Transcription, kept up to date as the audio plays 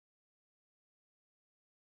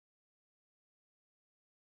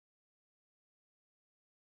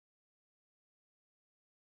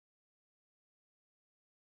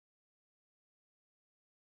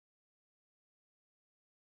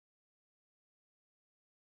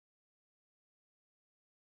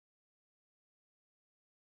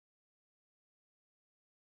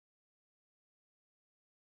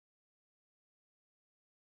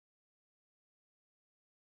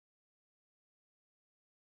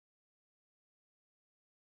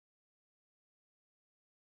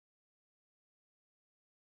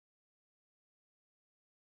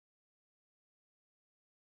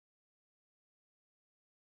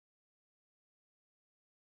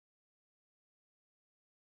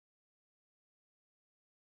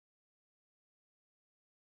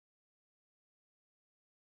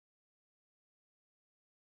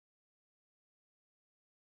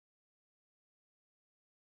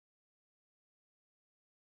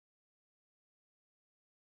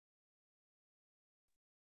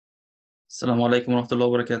السلام عليكم ورحمة الله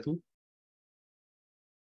وبركاته.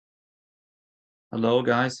 Hello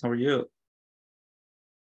guys, how are you?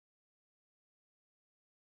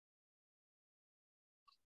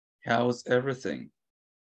 How's everything?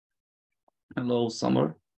 Hello,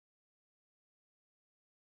 Summer.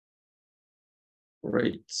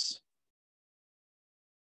 Great.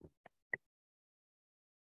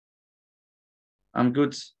 I'm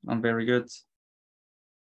good. I'm very good.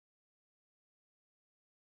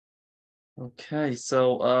 Okay, so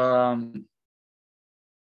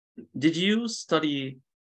did you study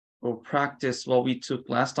or practice what we took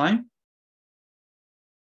last time?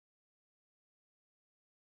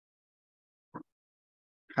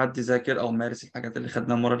 حد ذاكر أو مارس الحاجات اللي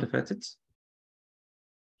خدناها المرة اللي فاتت؟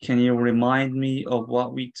 Can you remind me of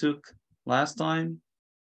what we took last time?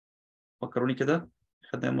 فكروني كده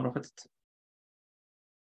خدناها المرة اللي فاتت.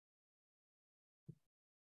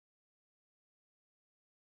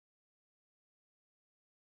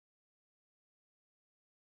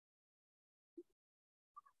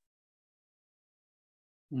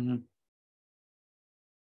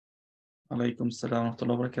 عليكم السلام ورحمة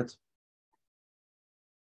الله وبركاته.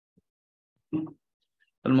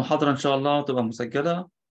 المحاضرة إن شاء الله تبقى مسجلة.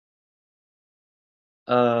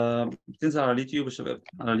 بتنزل على اليوتيوب يا شباب،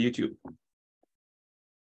 على اليوتيوب.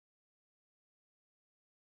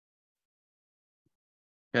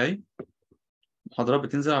 اوكي، المحاضرات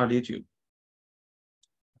بتنزل على اليوتيوب.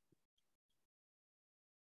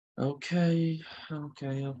 Okay.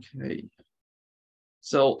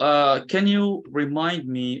 So, can you remind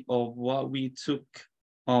me of what we took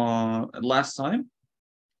last time?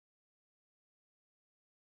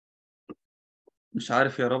 مش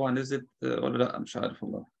عارف يا ربع نزلت ولا لا، مش عارف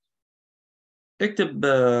والله. اكتب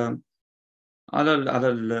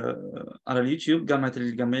على اليوتيوب جامعة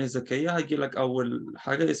الجمعية الذكية، هيجي لك أول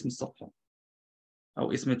حاجة اسم الصفحة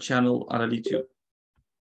أو اسم الشانل على اليوتيوب.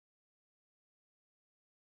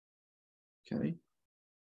 Okay.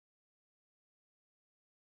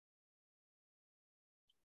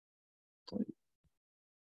 طيب.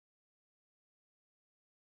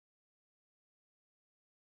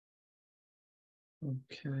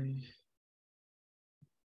 Okay.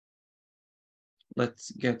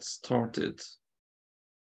 Let's get started.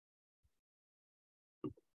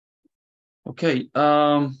 Okay.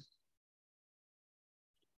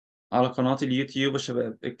 على قناة اليوتيوب يا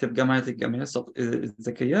شباب، اكتب جامعة الجمعية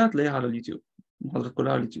الذكية هتلاقيها على اليوتيوب، المحاضرات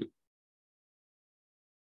كلها على اليوتيوب.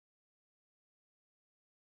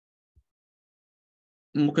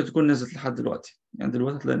 ممكن تكون نزلت لحد دلوقتي، يعني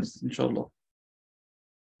دلوقتي هتلاقي نزلت إن شاء الله.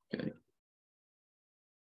 Okay.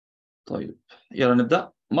 طيب يلا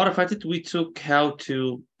نبدأ. مرة فاتت we took how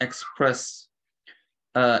to express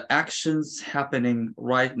actions happening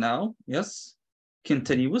right now. Yes.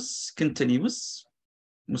 Continuous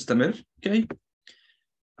مستمر. Okay.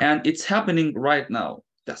 And it's happening right now.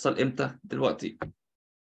 تحصل إمتى؟ دلوقتي.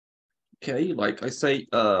 Okay, like I say,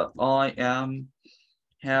 I am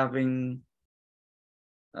having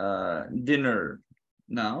dinner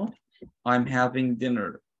now. I'm having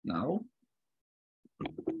dinner now.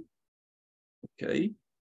 Okay.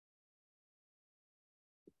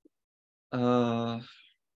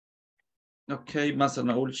 Okay,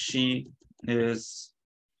 مثلا أقول she is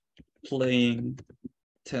playing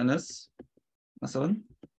tennis. مثلا.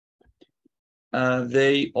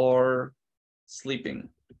 They are sleeping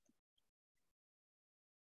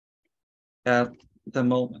at the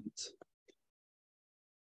moment.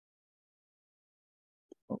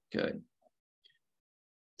 Okay.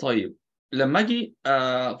 طيب لما أجي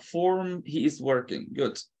form he is working.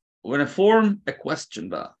 Good. When I form a question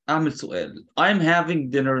بقى أعمل سؤال. I'm having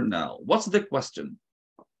dinner now. What's the question?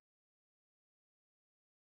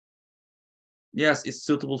 Yes, it's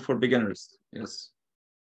suitable for beginners. Yes.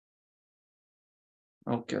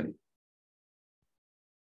 Okay.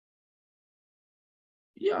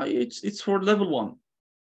 Yeah, it's for level 1.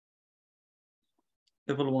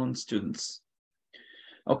 Level 1 students.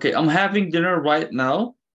 Okay, I'm having dinner right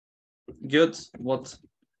now. Good. What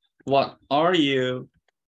are you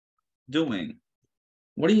doing?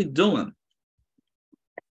 What are you doing?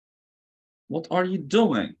 What are you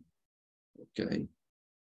doing? Okay.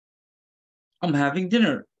 I'm having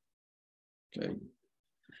dinner. Okay.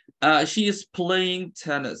 She is playing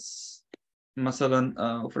tennis.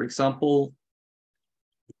 مثلا, for example,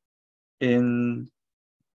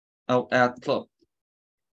 at club.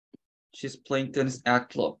 She's playing tennis at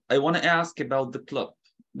club. I want to ask about the club.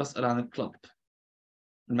 بسأل عن الكلub.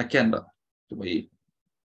 المكان بقى. تبقى ايه؟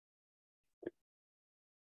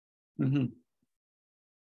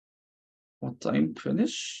 What time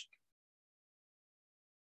finish?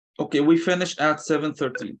 Okay, we finish at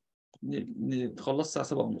 7:13. خلص الساعة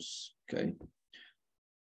 7:30. Okay.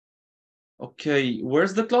 Okay,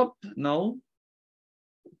 where's the club? No.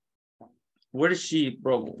 Where is she,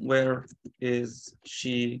 bro? Where is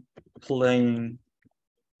she playing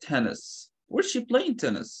tennis? Where's she playing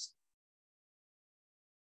tennis?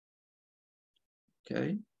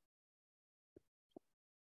 Okay.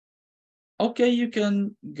 Okay, you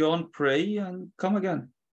can go and pray and come again.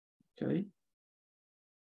 Okay.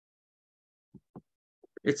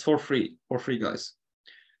 It's for free, guys.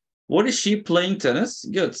 What is she playing tennis?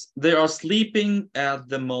 Good. They are sleeping at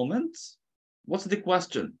the moment. What's the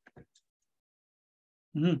question?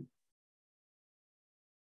 Mm-hmm.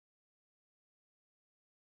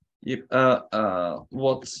 Yep.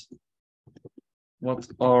 What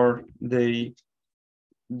are they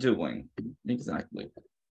doing exactly?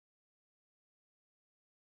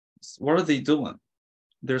 What are they doing?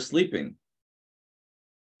 They're sleeping.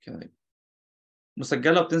 Okay.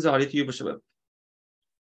 مسجلة بتنزل على اليوتيوب يا شباب.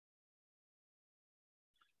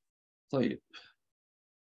 طيب.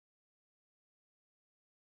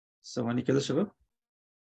 ثواني كده شباب.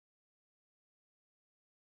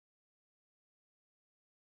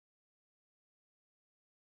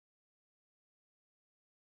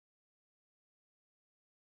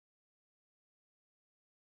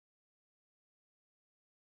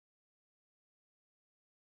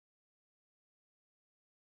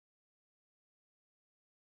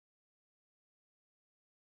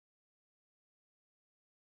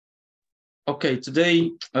 Okay,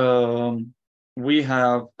 today we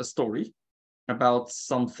have a story about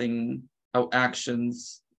something, how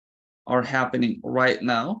actions are happening right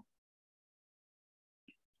now.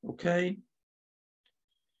 Okay.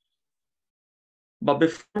 But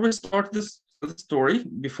before we start this story,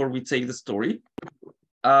 before we take the story,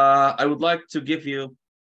 I would like to give you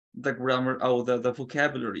the grammar or the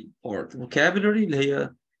vocabulary part. Vocabulary اللي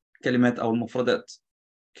هي كلمات أو المفردات.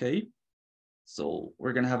 Okay. So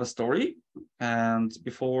we're going to have a story. And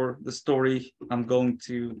before the story, I'm going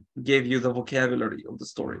to give you the vocabulary of the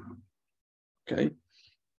story. Okay.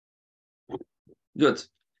 Good.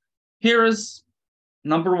 Here is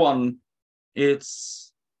number one.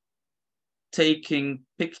 It's taking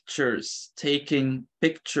pictures.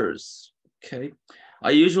 Okay.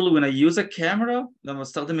 I usually, when I use a camera, لما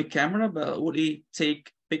استخدم الكاميرا بقول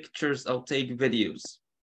take pictures or take videos.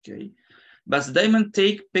 Okay. بس دايما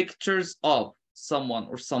take pictures of someone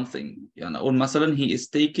or something. يعني أقول مثلا he is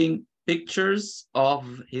taking pictures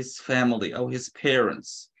of his family or his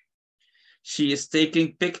parents. She is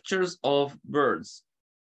taking pictures of birds.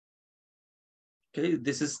 Okay,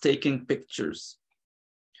 this is taking pictures.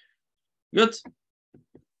 Good.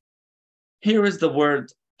 Here is the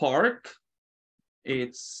word park.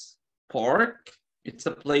 It's park. It's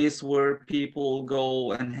a place where people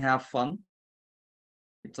go and have fun.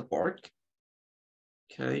 It's a park.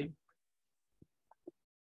 Okay.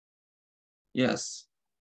 Yes.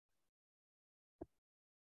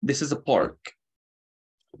 This is a park.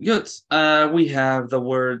 Good. We have the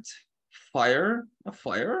word fire. A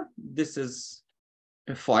fire. This is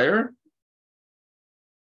a fire.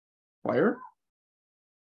 Fire.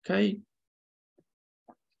 Okay.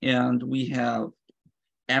 And we have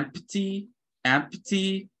empty.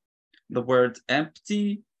 Empty. The word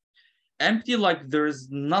empty. Empty, like there's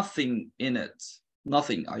nothing in it.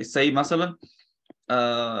 Nothing. I say مثلا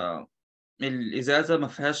الإزازة ما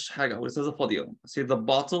فيهاش حاجة أو الإزازة فاضية. See, the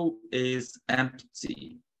bottle is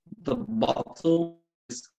empty. The bottle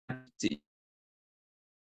is empty.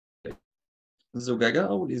 الزجاجة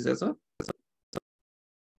أو الإزازة.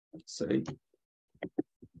 Say,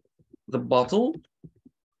 the bottle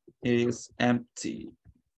is empty.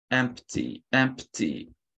 Empty. Empty.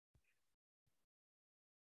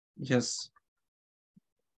 Yes.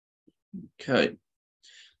 Okay.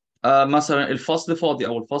 مثلا الفصل فاضي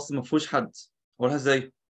أو الفصل ما فيهوش حد. أقولها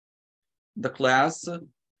إزاي؟ The class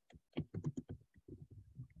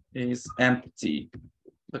is empty.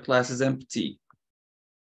 The class is empty.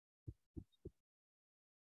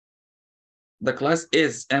 The class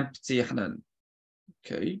is empty يا حنان.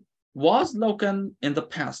 Okay. Was لو كان in the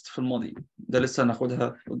past في الماضي. ده لسه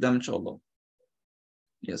هناخدها قدام إن شاء الله.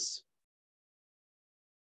 Yes.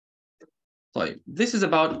 طيب. This is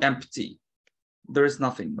about empty. There is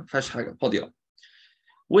nothing. ما فيهاش حاجة فاضية.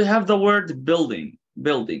 We have the word building.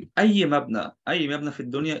 Building. أي مبنى في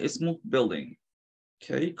الدنيا اسمه building.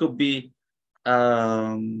 Okay. It could be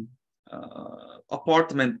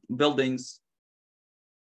apartment buildings.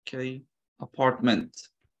 Okay. Apartment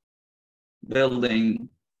building.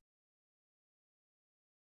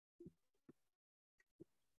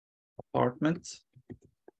 Apartment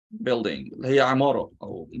building اللي هي عمارة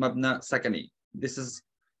أو مبنى سكني. This is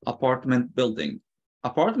apartment building.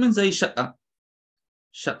 apartment زي شقة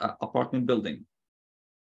apartment building.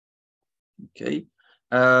 اوكي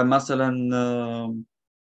مثلا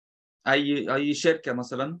اي شركة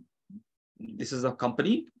مثلا this is a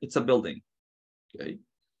company, it's a building. Okay.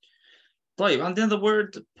 طيب عندنا the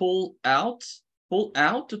word pull out. pull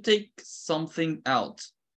out to take something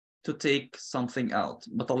out. to take something out.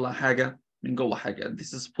 بطلع حاجة من جوه حاجة.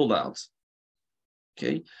 This is pull out.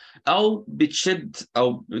 Okay. أو بتشد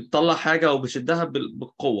أو بتطلع حاجة أو بتشدها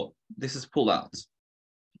بالقوة. This is pull out.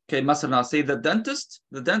 Okay. مثلا I'll say the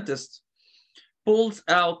dentist pulls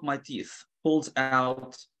out my teeth. pulls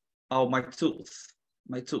out my tooth.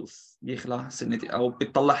 بيخلع سنتي أو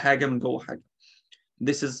بتطلع حاجة من جوه حاجة.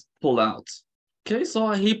 This is pull out. Okay,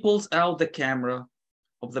 so he pulls out the camera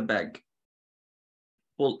of the bag.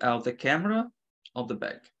 Pull out the camera of the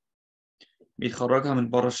bag. بيخرجها من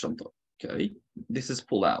برا الشنطة. Okay, this is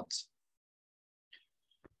pull out.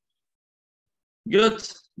 Good.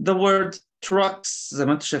 The word trucks زي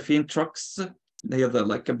ما انتم شايفين trucks اللي هي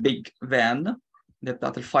like a big van اللي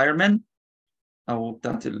بتاعت الفايرمان أو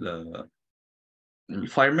بتاعت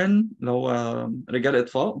الفايرمان اللي هو رجال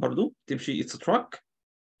إطفاء برضو تمشي. It's a truck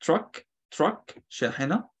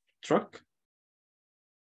شاحنة truck.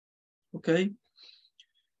 Okay.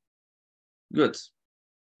 Good.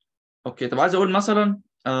 اوكي طب عايز اقول مثلا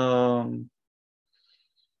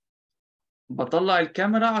بطلع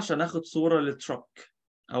الكاميرا عشان اخد صورة للتراك.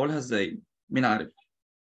 اقولها ازاي؟ مين عارف؟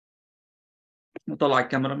 بطلع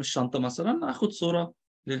الكاميرا من الشنطة مثلا اخد صورة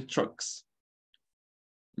للتراكس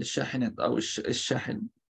للشاحنات او الشاحن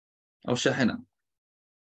او الشاحنة.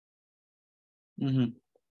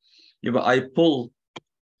 يبقى I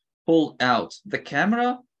pull out the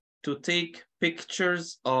camera to take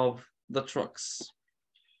pictures of the trucks.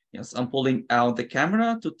 Yes, I'm pulling out the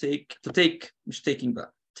camera to take مش taking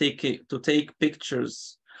back. To take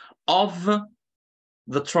pictures of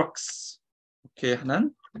the trucks. Okay,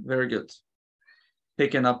 Hanan, very good.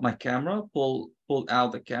 Picking up my camera, pull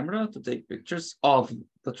out the camera to take pictures of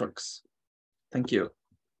the trucks. Thank you.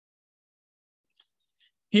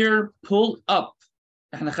 Here, pull up.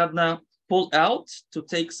 احنا خدنا pull out to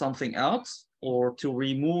take something out or to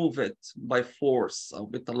remove it by force أو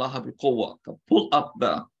بيطلعها بقوة. طب pull up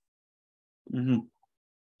بقى.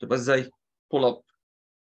 تبقى ازاي؟ pull up.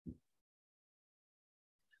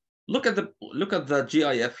 Look at the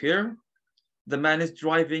GIF here. The man is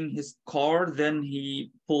driving his car, then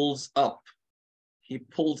he pulls up. He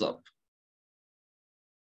pulls up.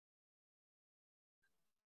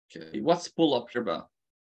 Okay, what's pull up here about?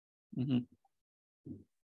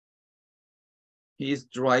 He is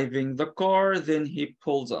driving the car, then he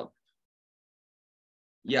pulls up.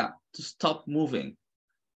 Yeah, to stop moving.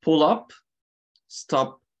 Pull up,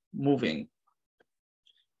 stop moving.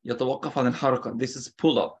 يتوقف عن الحركة. This is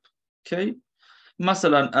pull up. Okay.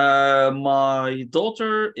 مثلا my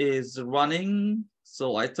daughter is running,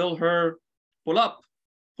 so I tell her pull up,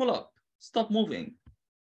 stop moving.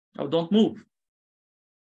 Oh, don't move.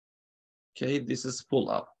 Okay, this is pull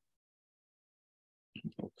up.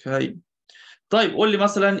 Okay. طيب قول لي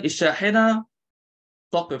مثلا الشاحنة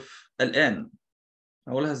تقف الآن.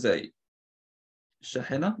 أقولها إزاي؟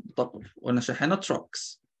 الشاحنة تقف وأنا شاحنة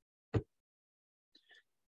trucks.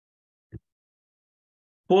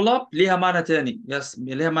 pull up ليها معنى تاني. يس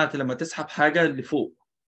ليها معنى لما تسحب حاجة لفوق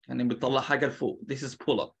يعني بتطلع حاجة لفوق. This is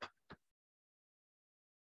pull up.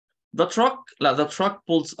 The truck لا the truck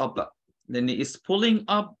pulls up بقى لأن is pulling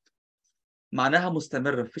up معناها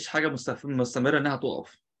مستمرة. مفيش حاجة مستمرة إنها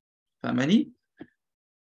تقف. فاهماني؟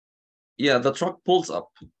 Yeah, the truck pulls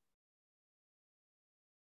up.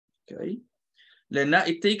 Okay. لأنها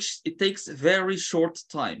it takes very short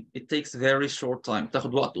time. It takes very short time.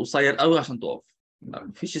 تاخد وقت قصير قوي عشان تقف.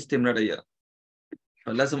 مفيش استمرارية.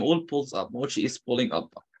 فلازم أقول pulls up. ما أقولش is pulling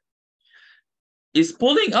up. is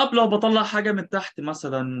pulling up لو بطلع حاجة من تحت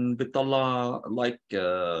مثلا بتطلع like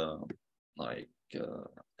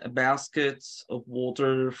a basket of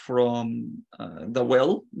water from the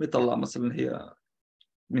well. بتطلع مثلا هي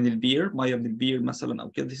من البير مية من البير مثلا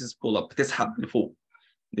أو كده. This is pull up. بتسحب لفوق.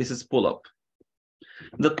 This is pull up.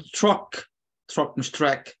 The truck مش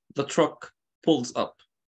track. The truck pulls up.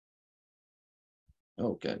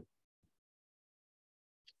 Okay.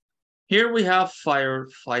 Here we have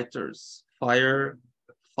firefighters.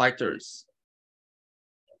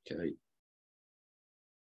 Okay.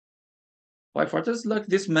 Firefighters, like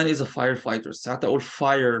this man is a firefighter. ساعتها أقول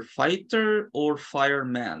firefighter or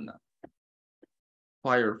fireman.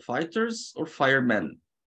 Firefighters or firemen.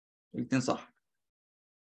 الاتنين صح.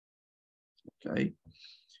 Okay.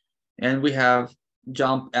 And we have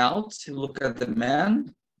jump out. Look at the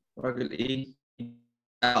man. راجل إيه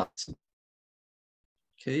out.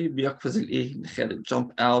 Okay, بيقفز الايه اللي خارج.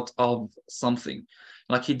 Jump out of something.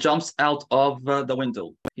 Like he jumps out of the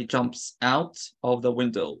window. He jumps out of the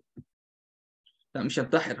window. لا مش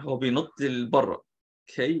ينتحر، هو بينط لبره.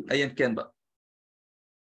 اوكي ايا كان بقى.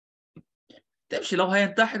 تمشي لو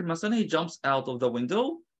هينتحر مثلا he jumps out of the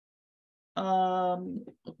window.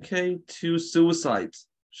 Okay, to suicide.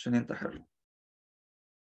 عشان ينتحر.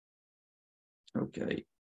 Okay.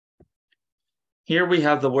 Here we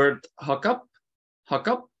have the word hook up. Hook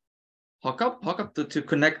up. Hook up. Hook up to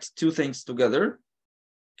connect two things together.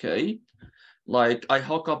 Okay. Like I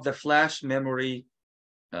hook up the flash memory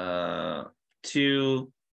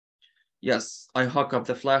to, yes, I hook up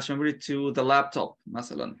the flash memory to the laptop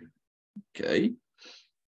مثلا. Okay.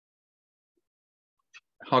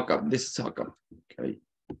 Hook up. This is hook up. Okay.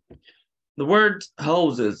 The word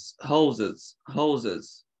hoses. Hoses.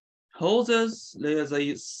 Hoses. Hoses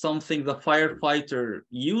is something the firefighter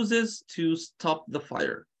uses to stop the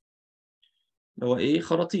fire. هو ايه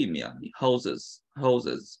خراطيم يعني. Hoses.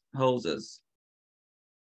 Hoses. Hoses.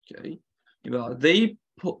 Okay. They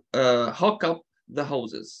hook up the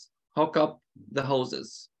hoses. Hook up the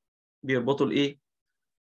hoses. بيربطوا الايه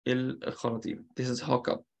الخراطيم. This is hook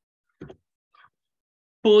up.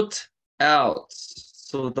 Put out.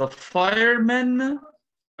 So the firemen,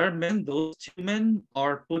 those two men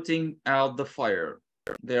are putting out the fire.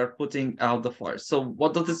 They are putting out the fire. So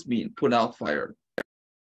what does this mean? Put out fire.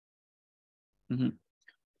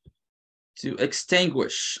 To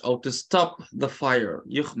extinguish or to stop the fire.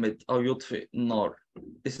 يخمد أو يطفئ النار.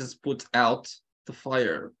 This is put out the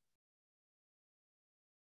fire.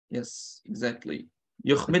 Yes, exactly.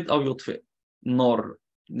 يخمد أو يطفئ النار.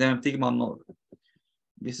 دايما بتيجي مع النار.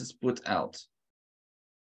 This is put out.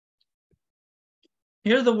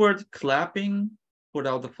 Here the word clapping, put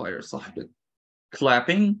out the fire. صح كده.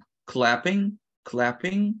 Clapping, clapping,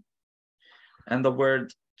 clapping. And the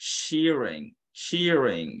word cheering,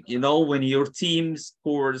 cheering. You know, when your team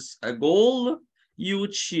scores a goal, you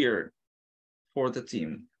cheer for the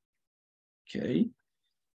team. Okay.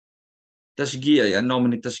 تشجيع يعني نوع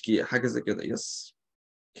من التشجيع حاجة زي كده. Yes.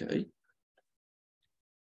 Okay.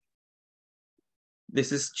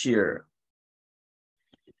 This is cheer.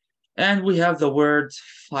 And we have the word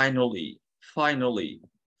finally, finally,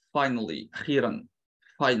 finally, أخيرا,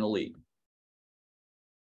 finally.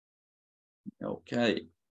 Okay,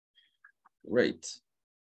 great.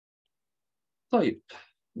 طيب,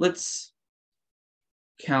 let's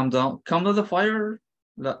calm down the fire.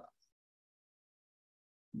 لا,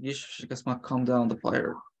 مش اسمها calm down the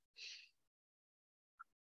fire.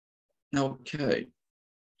 Okay.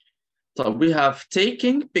 So we have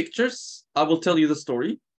taking pictures. I will tell you the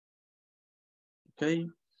story. Okay.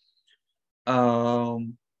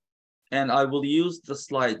 And I will use the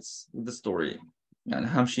slides with the story. And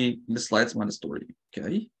همشي the slides مع the story.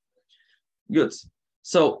 Okay. Good.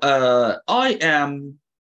 So I am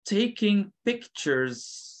taking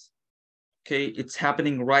pictures. Okay, it's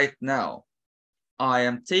happening right now. I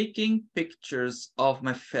am taking pictures of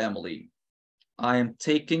my family. I am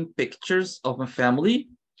taking pictures of my family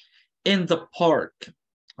in the park.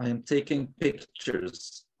 I am taking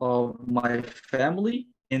pictures of my family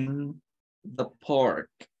in the park.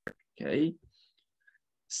 Okay.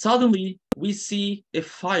 Suddenly we see a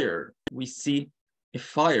fire. We see a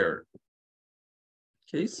fire.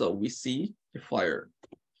 Okay, so we see a fire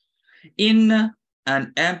in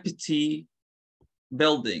an empty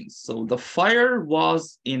building. So the fire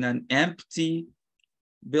was in an empty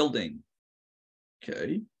building.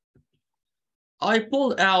 Okay. I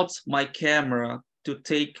pulled out my camera to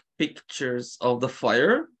take pictures of the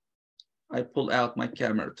fire. I pulled out my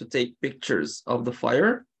camera to take pictures of the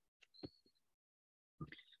fire.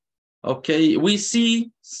 Okay, we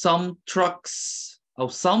see some trucks. Oh,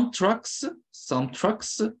 some trucks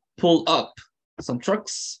pull up. Some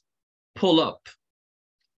trucks pull up.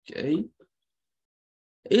 Okay.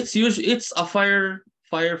 It's a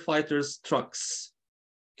firefighter's trucks.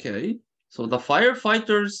 Okay. So the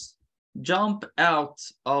firefighters jump out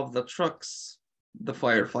of the trucks. The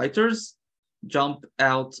firefighters jump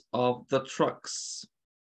out of the trucks.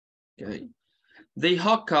 Okay. They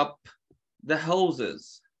hook up the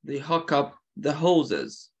hoses. They hook up the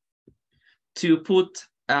hoses to put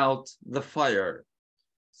out the fire.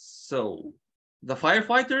 So the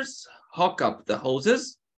firefighters hook up the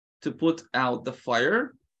hoses to put out the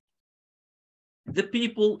fire. The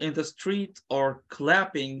people in the street are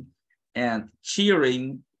clapping and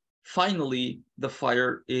cheering. Finally, the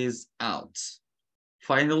fire is out.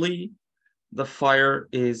 Finally, the fire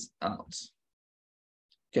is out.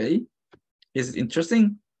 Okay, is it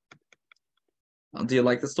interesting? Do you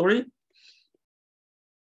like the story?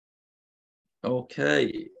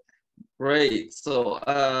 Okay, great. So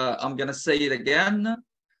I'm gonna say it again,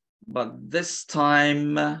 but this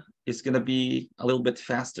time it's gonna be a little bit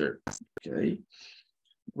faster. Okay,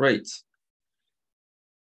 great.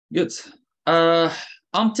 Good.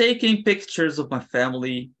 I'm taking pictures of my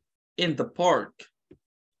family in the park.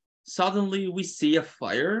 Suddenly we see a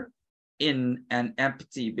fire in an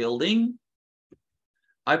empty building.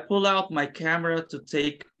 I pull out my camera to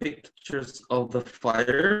take pictures of the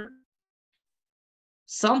fire.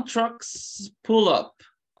 Some trucks pull up.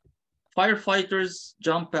 Firefighters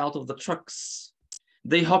jump out of the trucks.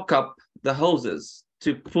 They hook up the hoses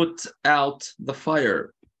to put out the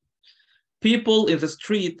fire. People in the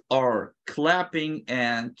street are clapping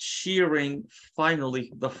and cheering.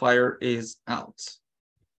 Finally, the fire is out.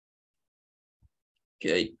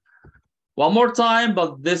 Okay, one more time,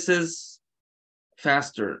 but this is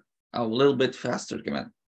faster, a little bit faster,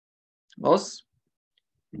 كمان. Boss,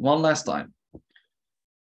 one last time.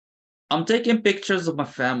 I'm taking pictures of my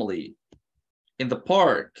family in the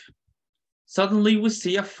park. Suddenly we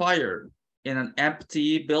see a fire in an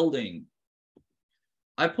empty building.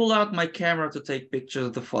 I pull out my camera to take pictures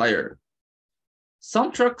of the fire.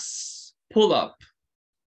 Some trucks pull up.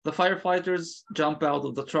 The firefighters jump out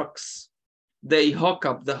of the trucks. They hook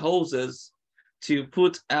up the hoses to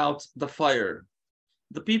put out the fire.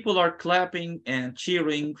 The people are clapping and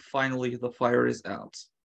cheering. Finally, the fire is out.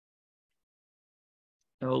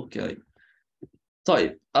 Okay.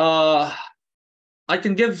 طيب. I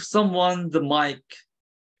can give someone the mic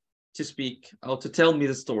to speak or to tell me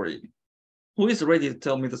the story. Who is ready to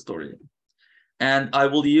tell me the story? And I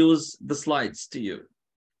will use the slides to you,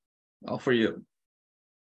 for you.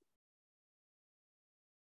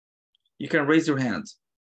 You can raise your hand.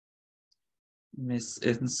 Miss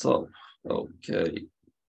Insaf. Okay.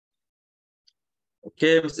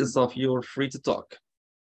 Okay, Miss Insaf, you're free to talk.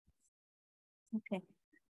 Okay.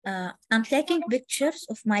 I'm taking pictures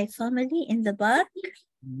of my family in the park.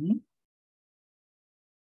 Mm-hmm.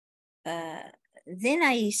 Then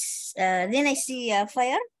I see a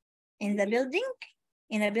fire in the building,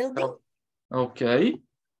 Okay.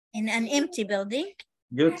 in an empty building.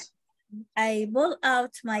 Good. I pull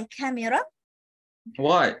out my camera.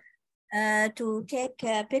 Why? To take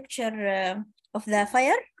a picture of the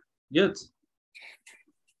fire. Good.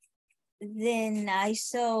 Then I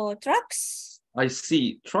saw trucks. I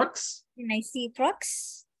see trucks. And I see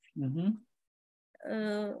trucks. Mm-hmm.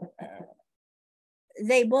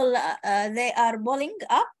 They are pulling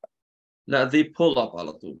up. لا, they pull up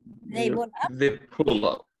على طول. They pull up. They pull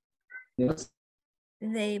up. Yes.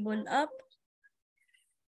 They pull up.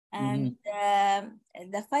 And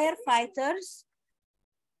the firefighters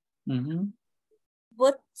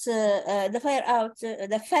put the fire out.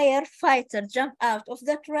 The firefighter jump out of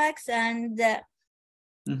the trucks and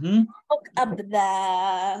hook up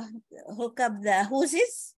the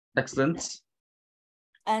hoses. Excellent.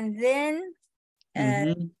 And then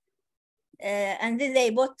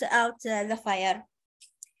they put out the fire.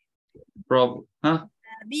 Bravo. Huh?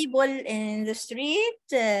 People in the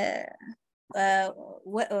street are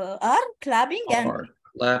clapping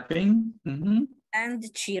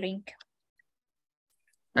and cheering.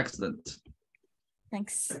 Excellent.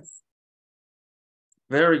 Thanks.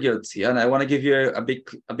 Very good. Yeah, and I want to give you a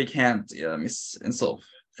big hand, yeah, Miss Insaf.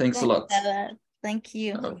 Thanks a lot. Thank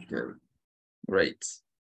you. Okay. Great.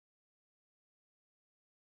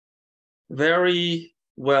 Very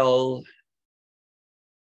well.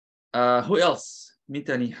 Who else? مين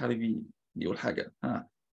تاني حبيبي يقول حاجة؟ ها.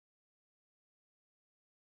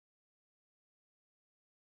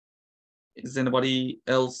 Is anybody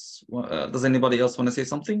else? Does anybody else want to say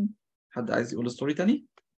something? حد عايز يقول ستوري تاني؟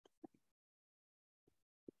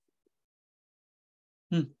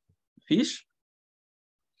 فيش؟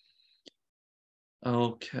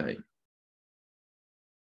 Okay.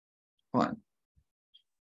 Fine.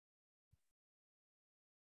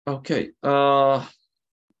 Okay.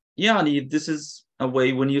 يعني this is a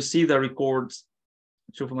way when you see the records.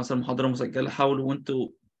 تشوفوا مثلا محاضرة مسجلة حاولوا وانتوا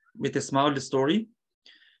بتسمعوا الستوري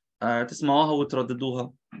تسمعوها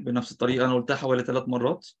وترددوها بنفس الطريقة. أنا قلتها حوالي 3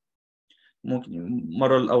 مرات. ممكن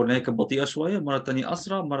المرة الأولانية كانت بطيئة شوية، المرة الثانية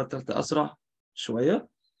أسرع، المرة الثالثة أسرع شوية.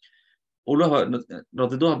 قولوها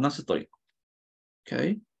رددوها بنفس الطريقة.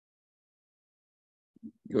 Okay.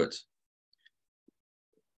 Good.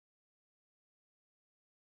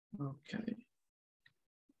 Okay.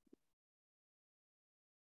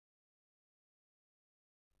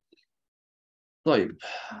 طيب.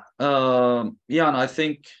 يعني I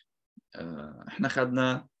think احنا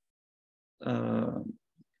خدنا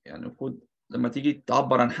يعني المفروض لما تيجي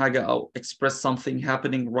تعبر عن حاجة أو express something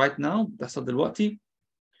happening right now بتحصل دلوقتي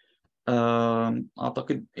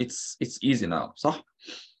اعتقد it's easy now صح؟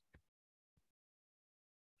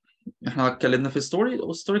 احنا اتكلمنا في ستوري،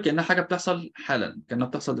 والستوري كأنها حاجة بتحصل حالا، كأنها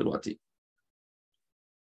بتحصل دلوقتي.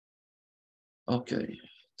 اوكي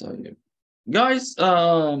طيب guys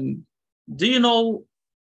do you know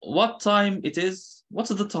what time it is? What's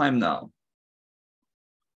the time now?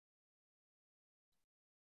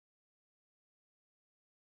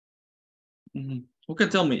 Who can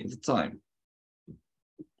tell me the time?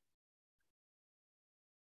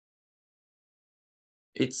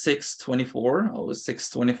 It's 6:24 or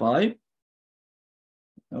 6:25.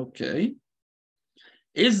 Okay.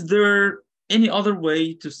 Is there any other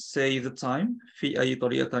way to say the time? في أي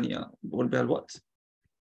طريقة تانية بقول بها الوقت؟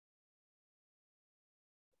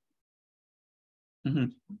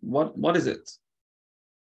 What is it?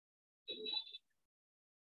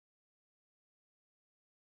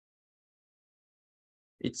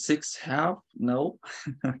 It's 6:30? No.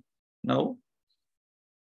 No.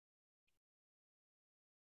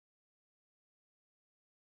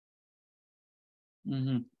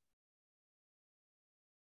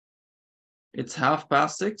 It's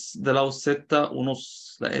 6:30. ده لو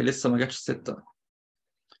 6:30. لا هي لسه ما جاتش 6.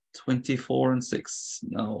 24 and 6.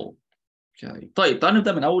 No. Okay. طيب تعال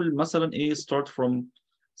نبدأ من أول مثلا إيه start from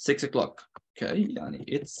 6 o'clock. Okay. يعني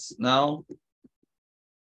it's now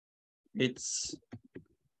it's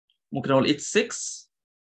ممكن أقول it's 6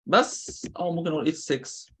 بس أو ممكن أقول it's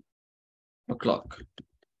 6 o'clock.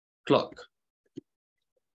 clock.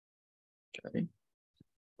 Okay.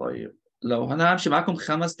 طيب لو أنا همشي معاكم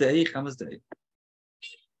 5 دقايق 5 دقايق.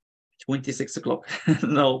 26 o'clock.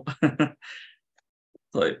 No.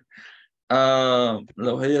 طيب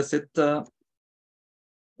لو هي 6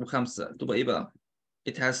 و5 تبقى إيه بقى؟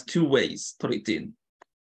 It has two ways. طريقتين.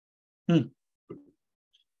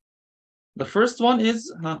 The first one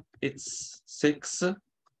is it's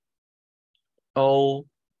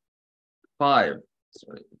 6:05.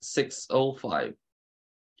 Sorry, 6:05.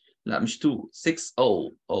 لا مش 2.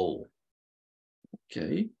 6:00.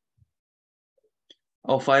 Okay.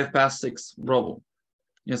 Oh, 6:05. Bravo.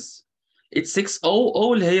 Yes. It's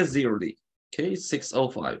 6:00 اللي هي 0 دي. Okay, it's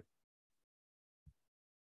 6:05.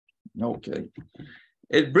 Okay.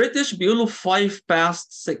 البريتش بيقولوا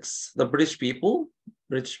 5:06. The British people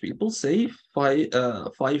say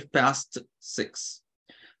 5:06.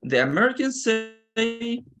 The Americans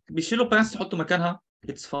say بيشيلوا past يحطوا مكانها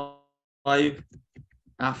it's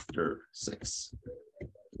 5:06.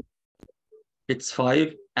 It's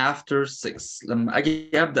 5:06. لما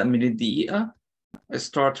أجي أبدأ من الدقيقة I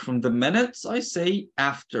start from the minutes. I say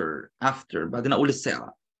after بعدين أقول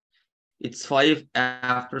الساعة. It's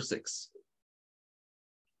 5:06.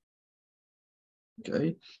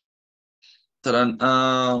 Okay. مثلا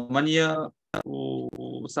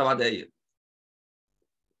 8:07.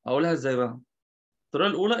 أقولها إزاي بقى؟ الطريقة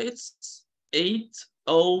الأولى it's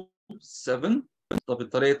 8:07. طب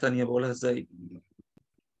الطريقة الثانية بقولها إزاي؟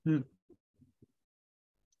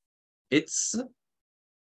 It's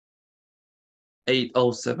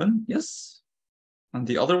 8:07. Yes. And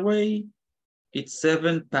the other way it's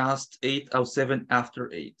 7:08 أو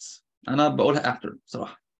 7:08. أنا بقولها after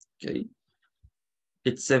بصراحة. Okay.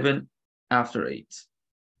 It's 7:08.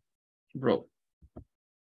 Bro.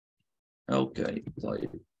 Okay.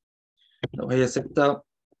 طيب. لو هي 6:10.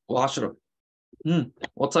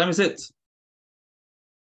 What time is it?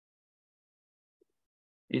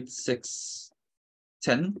 It's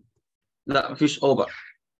 6:10. لا مفيش O بقى.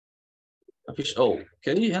 مفيش O.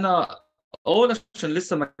 Okay. هنا O عشان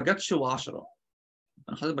لسه ما جاتش و10.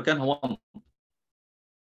 أنا حاطط مكانها 1.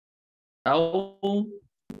 أو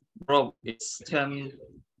برافو. It's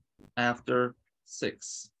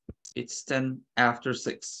 10:06. It's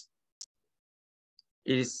 10:06.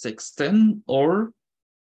 It is 6:10 or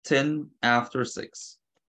 10:06.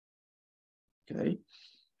 Okay.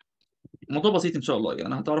 الموضوع بسيط إن شاء الله،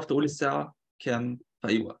 يعني هتعرف تقول الساعة كام في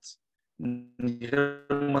أي وقت من غير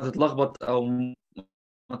ما تتلخبط أو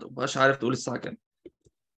ما تبقاش عارف تقول الساعة كام.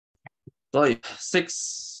 طيب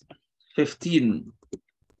 6:15.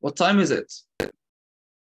 What time is it?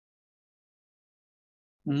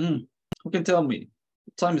 Who can tell me?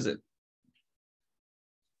 What time is it?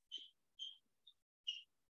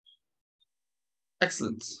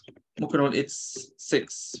 Excellent. ممكن نقول it's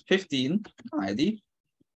 6:15 عادي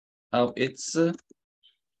أو it's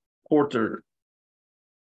quarter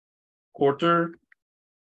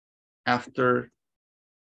after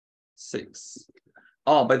 6.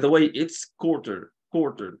 Oh, by the way, it's quarter.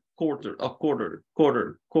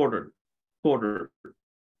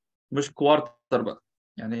 مش كوارتر بقى،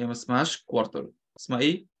 يعني هي ما اسمهاش كوارتر، اسمها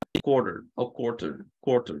ايه؟ quarter أو quarter.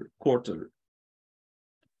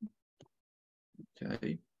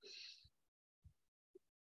 Okay.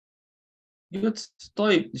 Good.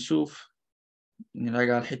 طيب نشوف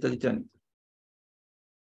نراجع الحتة دي تاني.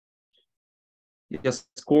 Yes,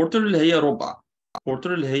 quarter اللي هي ربع. quarter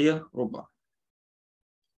اللي هي ربع.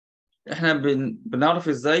 احنا بنعرف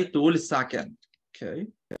ازاي تقول الساعة كام. Okay.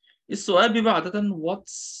 السؤال بيبقى عادة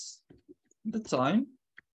what's the time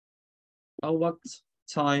أو what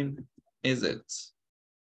time is it.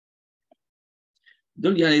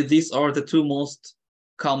 دول يعني these are the two most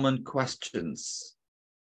common questions.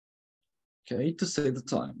 Okay, to say the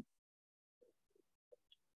time.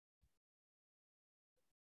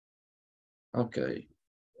 Okay.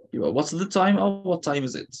 يبقى what's the time أو what time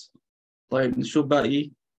is it. طيب نشوف بقى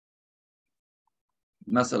إيه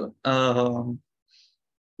مثلا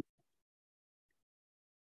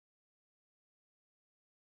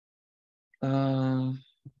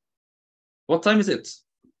what time is it?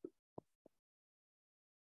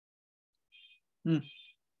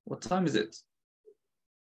 What time is it?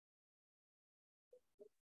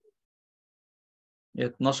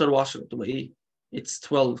 12 و10 تبقى إيه؟ It's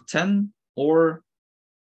 12:10 or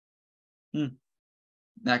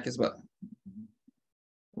نعكس بقى.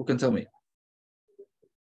 Who can tell me?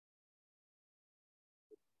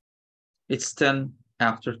 It's 10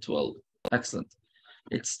 after 12. Excellent.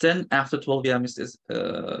 It's 10 after 12 يا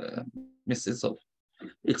Mrs. Sof.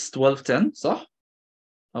 It's 12:10 صح؟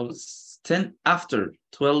 أو it's 10 after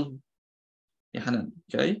 12 يا حنان.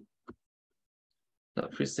 Okay.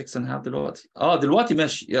 لا في 6.5 دلوقتي. دلوقتي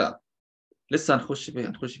ماشي يا لسه هنخش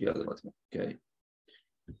فيها دلوقتي. Okay.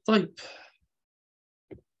 طيب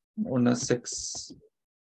قلنا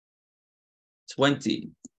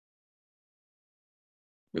 6:20.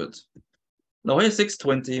 Good. لو هي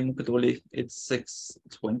 6:20 ممكن تقول ايه؟ It's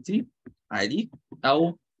 6:20 عادي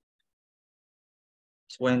أو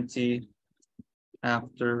 20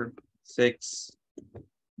 after 6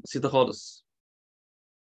 بسيطة خالص.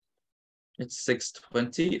 It's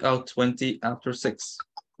 6:20 أو 20 after 6.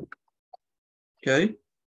 Okay.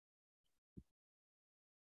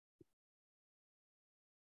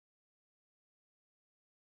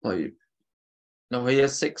 طيب لو هي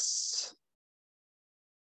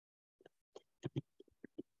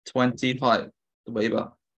 6:25 تبقى ايه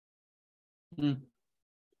بقى؟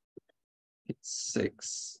 It's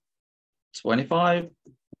 6:25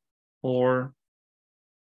 or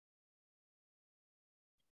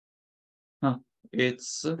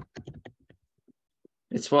it's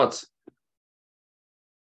what?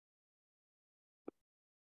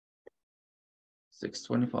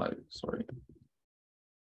 $6:25, sorry.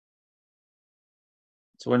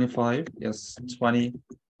 25, yes,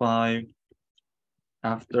 25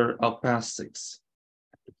 after past 6.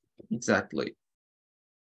 Exactly.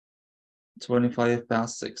 25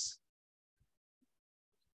 past 6.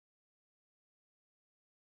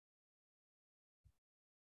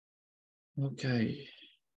 Okay.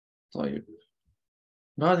 طيب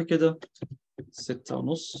بعد كده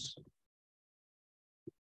 6:30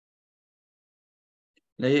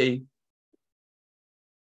 اللي هي ايه؟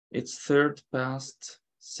 It's 3 past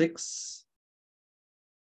 6.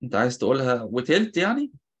 انت عايز تقولها وتلت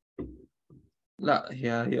يعني؟ لا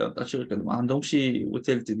هي اشير كده ما عندهمش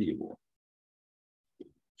وتلت دي.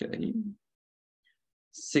 Okay.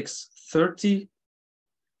 6:30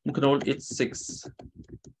 ممكن اقول it's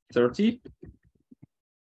 6:30.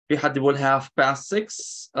 في حد بيقول half past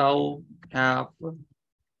 6 أو half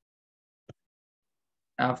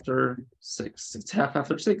after 6. It's half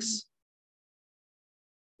after 6.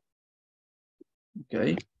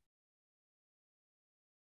 Okay.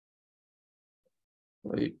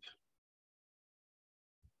 طيب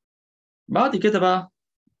بعد كده بقى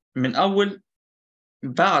من أول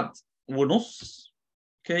بعد ونص.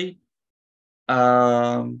 Okay.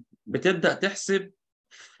 بتبدأ تحسب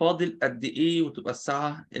فاضل قد إيه وتبقى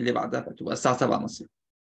الساعة اللي بعدها بتبقى الساعة 7 مثلا.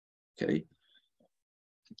 Okay.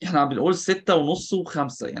 إحنا بنقول 6:30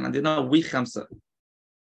 و5 يعني عندنا و5.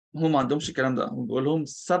 هم ما عندهمش الكلام ده. هم بيقول لهم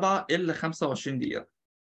 7 إلا 25 دقيقة.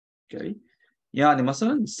 Okay. يعني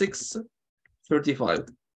مثلا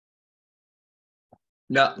 6:35.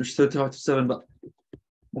 لا مش 35 بقى.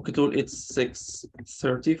 ممكن تقول it's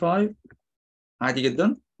 6:35 عادي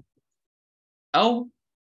جدا. أو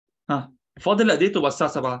فاضل قد إيه تبقى الساعة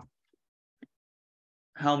 7.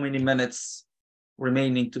 How many minutes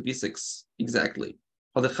remaining to be 6 exactly.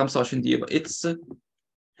 فاضل 25 دقيقة. It's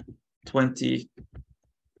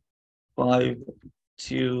 25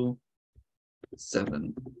 to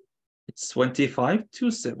 7. It's 25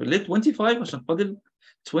 to 7. ليه 25 عشان فاضل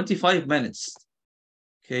 25 minutes.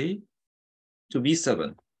 Okay. To be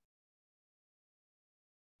 7.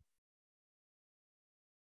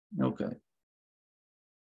 Okay.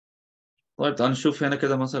 طيب تعال نشوف هنا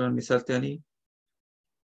كده مثلا مثال تاني.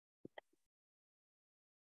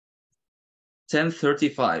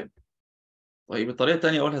 10:35. طيب الطريقة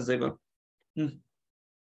التانية أقولها إزاي بقى؟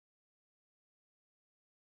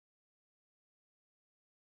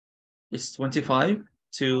 It's 25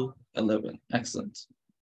 to 11. Excellent.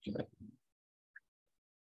 Okay.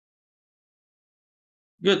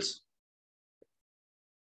 Good.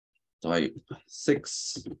 طيب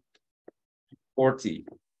 6:40.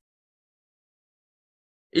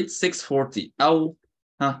 It's 6:40 أو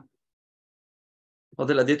ها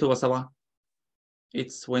فاضل أديته هو 7.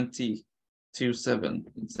 It's 20 to 7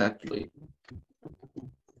 exactly.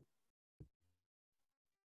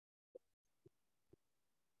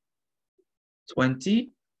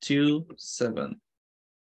 Twenty to 7.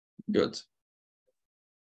 Good.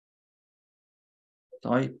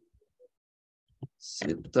 طيب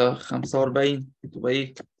 6:45 تبقى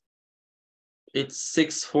إيه؟ It's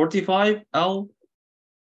 6:45 أو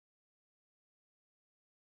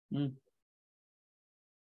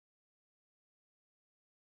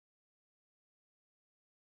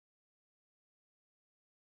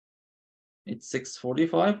It's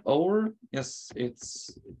 6:45 or yes,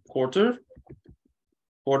 it's quarter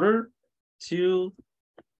to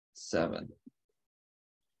 7.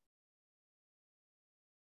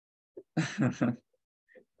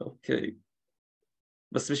 اوكي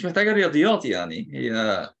بس مش محتاجة رياضيات يعني، هي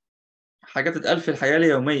حاجات تتقال في الحياة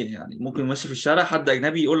اليومية يعني. ممكن ماشي في الشارع حد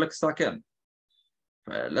أجنبي يقول لك الساعة كام،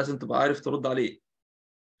 فلازم تبقى عارف ترد عليه.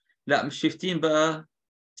 لا مش 15 بقى،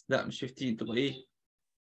 لا مش 15 تبقى إيه؟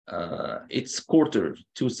 It's quarter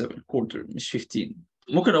to 7. quarter مش 15.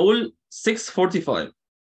 ممكن أقول 6:45.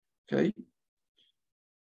 اوكي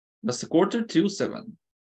بس quarter to 7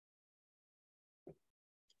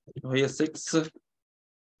 وهي 6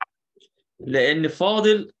 لأن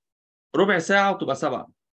فاضل ربع ساعة وتبقى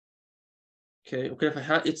 7. اوكي في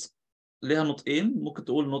الحقيقة it's ليها نطقين. ممكن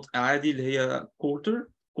تقول نطق عادي اللي هي quarter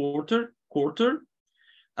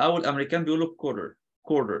او الامريكان بيقولوا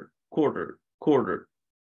quarter.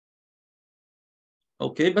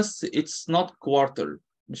 اوكي بس it's not quarter،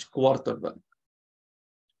 مش quarter بقى.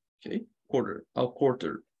 اوكي quarter او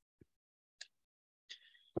quarter.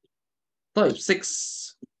 طيب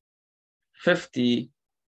 6:50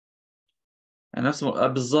 يعني نفس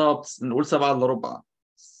بالظبط نقول 7:15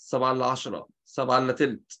 7:10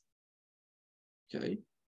 7:15.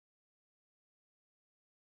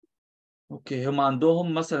 اوكي هم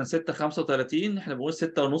عندهم مثلا 6:35 احنا بنقول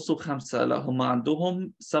 6:30 و5. لا هم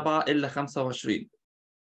عندهم 7:25.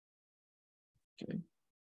 اوكي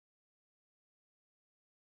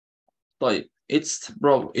طيب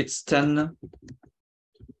برافو it's 10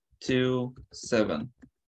 to 7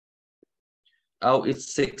 او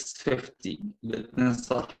it's 6:50. الاثنين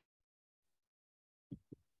صح.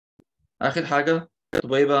 اخر حاجه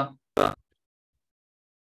تبقى ايه بقى؟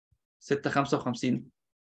 6:55.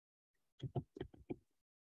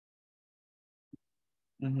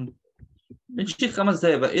 بنشيل 5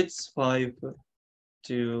 دقايق بقى it's 5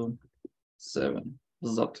 to 7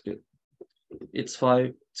 بالظبط كده. it's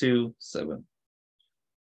 5 to 7.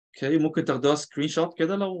 اوكي ممكن تاخدوها سكرين شوت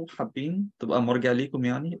كده لو حابين تبقى مرجع ليكم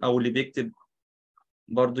يعني، او اللي بيكتب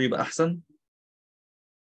برضو يبقى احسن.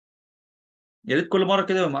 يا ريت كل مره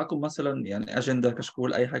كده يبقى معاكم مثلا يعني اجنده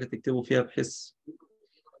كشكول اي حاجه تكتبوا فيها بحيث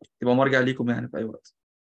تبقى مرجع ليكم يعني في اي وقت.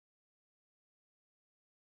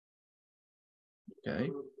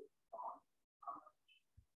 اوكي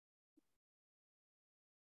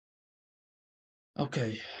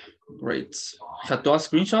اوكي جريت. خدتوها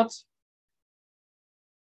سكرين شوت؟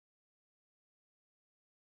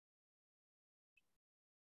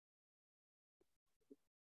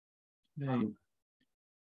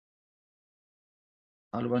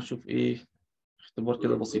 تعالوا بقى نشوف ايه اختبار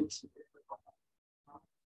كده بسيط.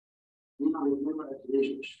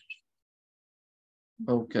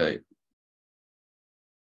 اوكي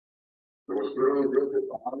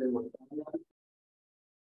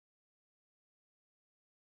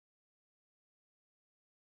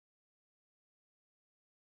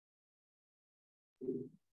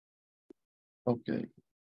اوكي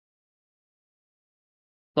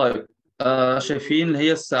طيب شايفين اللي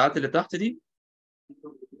هي الساعات اللي تحت دي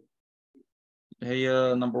هي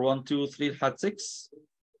number 1 2 3 لحد 6.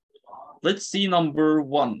 Let's see number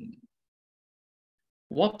 1.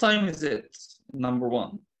 What time is it? Number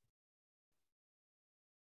 1.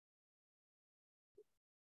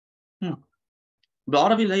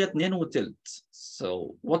 بالعربي اللي هي 2 وتلت.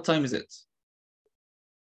 So what time is it?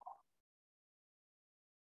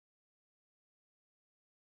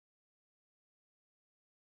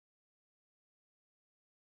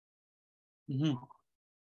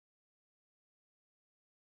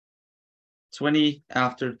 20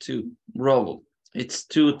 after 2. برافو. It's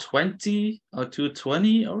 2:20 or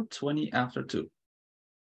 2:20 or 20 after 2.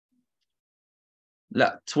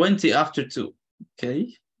 لا 20 after 2.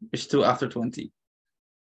 Okay. مش 2 after 20.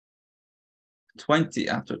 20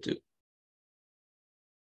 after 2.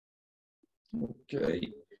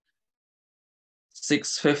 Okay.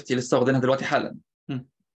 6:50 لسه واخدينها دلوقتي حالا.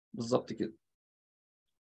 بالظبط كده.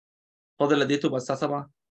 فاضل قد ايه تبقى الساعة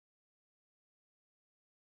 7؟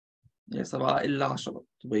 هي 7 إلا 10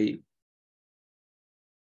 تبقى ايه؟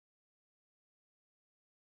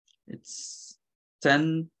 It's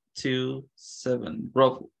 10 to 7.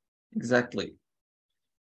 برافو. Exactly.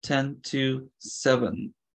 10 to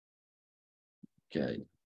 7. Okay.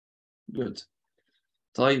 Good.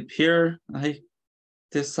 طيب here اهي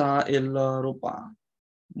 9 إلا ربع.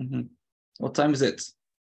 What time is it?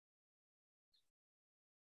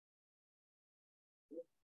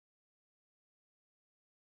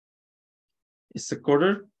 It's a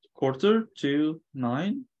quarter to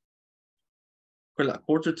 9. لا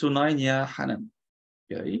quarter to 9 يا حنان.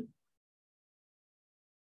 Okay.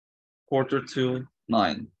 quarter to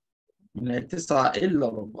 9. من 9 إلا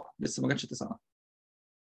ربع. لسه ما كانش 9.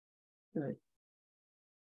 Okay.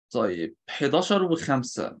 طيب 11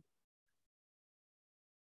 و5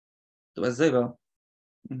 تبقى ازاي بقى؟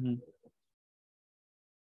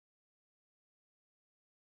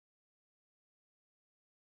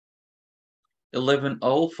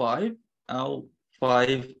 11:05 أو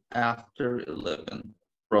 5 after 11.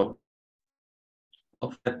 برافو. أو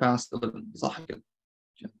 5 past 11 صح كده.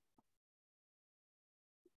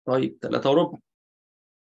 طيب 3 وربع.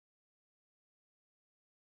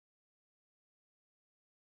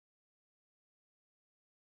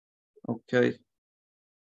 Okay.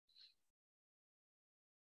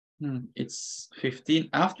 It's 15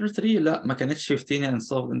 after 3. لا ما كانتش 15 يا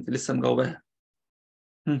انصاف، انت لسه مجاوباها.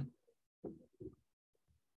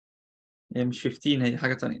 هي مش 15، هي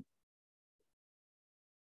حاجة تانية.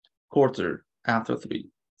 quarter after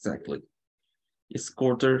 3. Exactly. It's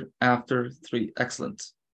quarter after 3.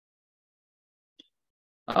 Excellent.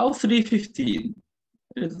 أو 3:15.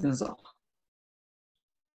 الاثنين صح.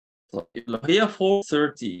 طيب لو هي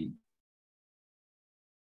 4:30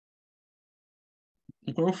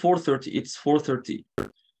 نقول 4:30. It's 4:30.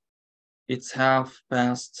 It's half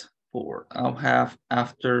past 4 أو half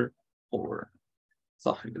after 4.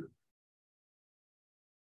 صح كده.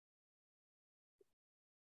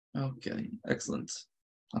 Okay, excellent.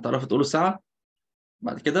 هتعرفوا تقولوا ساعة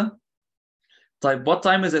بعد كده؟ طيب what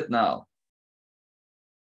time is it now?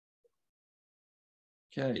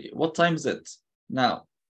 Okay, what time is it now?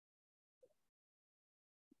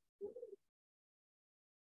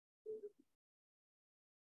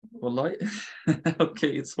 والله.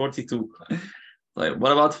 Okay, it's 42. طيب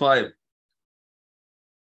what about 5?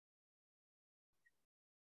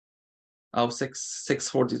 أو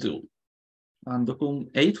 6:42.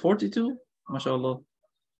 عندكم 8:42 ما شاء الله.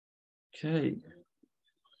 Okay.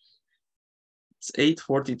 It's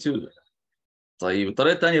 8:42. طيب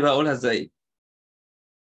الطريقة التانية بقى أقولها إزاي؟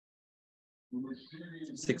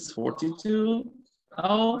 6:42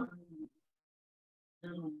 أو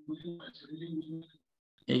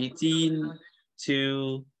 18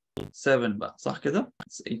 to 7 بقى صح كده؟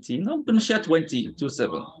 It's 18 أو بنمشيها 20 to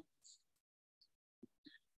 7.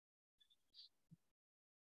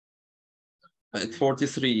 بقت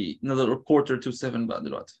 43. another quarter to 7 بقى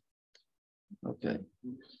دلوقتي. Okay.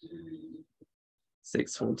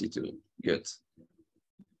 6:42. Good.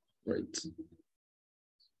 Great.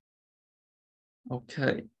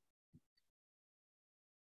 Okay.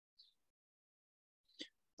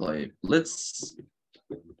 طيب let's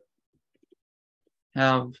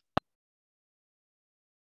have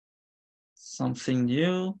something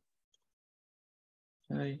new.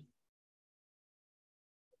 Okay.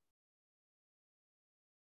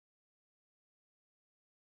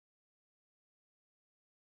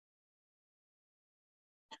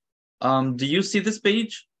 Do you see this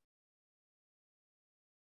page?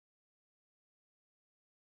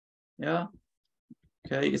 Yeah.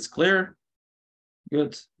 Okay, it's clear.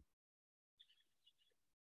 Good.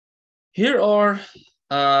 Here are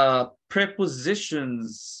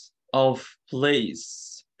prepositions of place.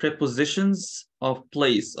 Prepositions of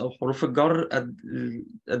place أو حروف الجر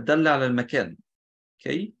الدالة على المكان.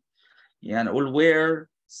 Okay. يعني أقول where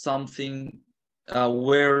something,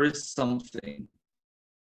 where is something.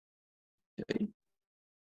 Okay.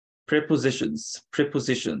 Prepositions.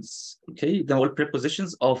 Okay. ده أقول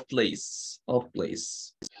prepositions of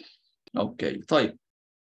place. Okay. طيب.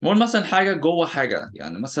 نقول مثلا حاجة جوه حاجة،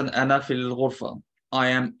 يعني مثلا أنا في الغرفة. I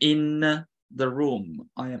am in the room.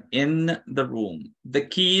 I am in the room. The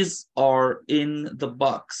keys are in the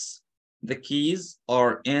box. The keys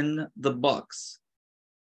are in the box.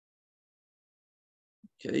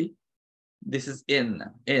 Okay. This is in.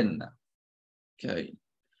 Okay.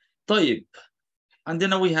 طيب.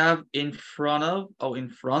 عندنا we have in front of أو in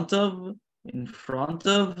front of.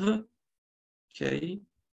 Okay.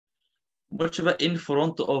 What about in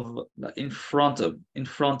front of? In front of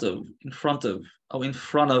أو in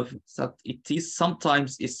front of. So it is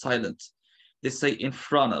sometimes is silent. They say in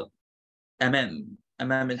front of. أمام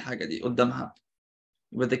الحاجة دي قدامها.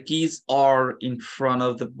 But the keys are in front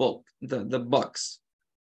of the box.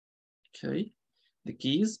 Okay. The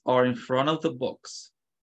keys are in front of the box.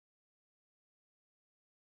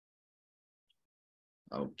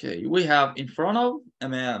 Okay, we have in front of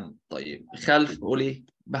أمام. طيب خلف قولي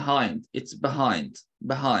behind. It's behind.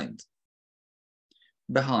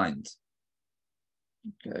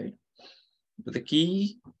 Okay, but the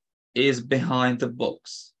key is behind the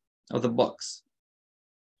box of the box.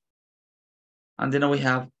 And then we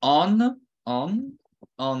have on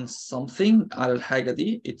something على الحاجة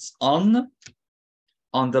دي. It's on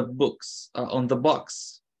the books, on the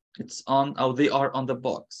box. It's on, oh, they are on the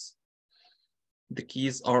box. The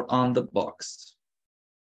keys are on the box.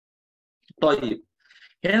 طيب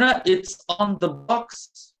هنا it's on the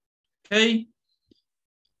box. Okay,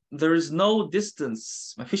 there is no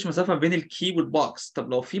distance. ما فيش مسافة بين الكي والbox. طب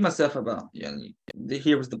لو في مسافة بقى يعني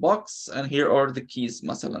here is the box and here are the keys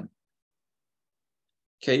مثلا.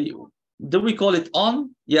 Okay, do we call it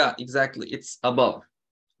on? Yeah, exactly. It's above.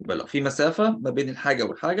 يبقى لو في مسافة ما بين الحاجة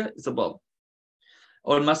والحاجة is above.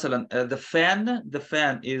 Or مثلا the fan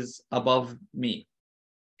is above me.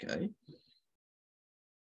 Okay,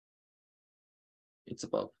 it's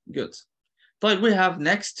above. Good. طيب we have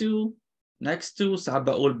next to ساعات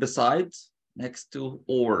بقول beside, next to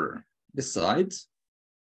or beside.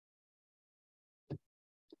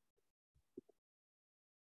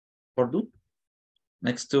 برضو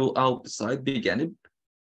next to أو beside بجانب.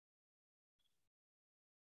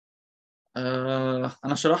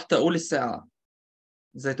 أنا شرحت أقول الساعة.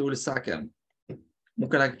 إزاي تقول الساعة كام؟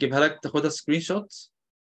 ممكن أجيبها لك تاخدها سكرين شوت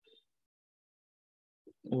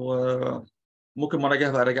وممكن مرة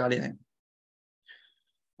جاية بقى أراجع عليها يعني.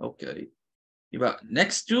 أوكي، يبقى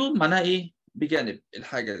next to معناها إيه؟ بجانب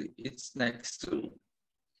الحاجة دي. It's next to.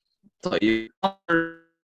 طيب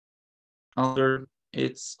under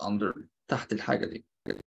it's under تحت الحاجة دي.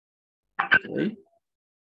 Okay.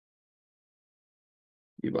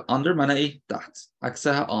 يبقى under معناها إيه؟ تحت.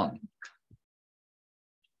 عكسها on.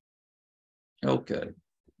 Okay,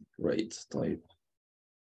 great. طيب.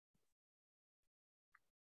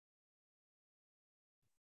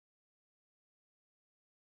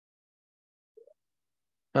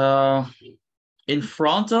 In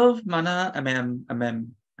front of معناها أمام.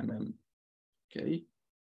 Okay.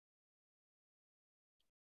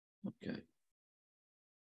 Okay.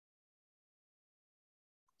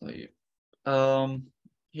 طيب.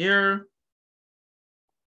 Here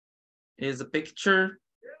is a picture.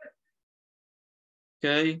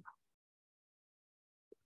 Okay.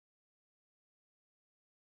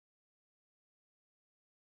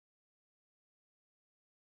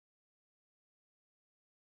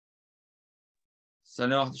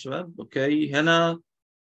 ثانية واحدة شباب. Okay. هنا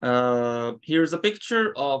here's a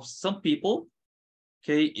picture of some people.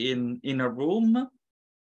 Okay, in a room,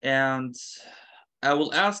 and I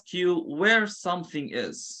will ask you where something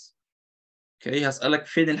is. Okay, هسألك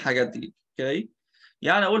فين الحاجات دي. Okay,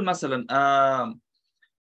 يعني أقول مثلا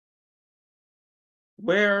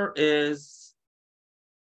where is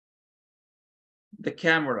the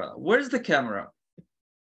camera? Where's the camera?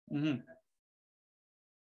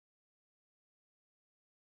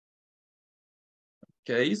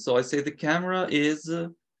 Okay, so I say the camera is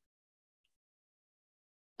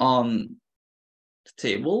on the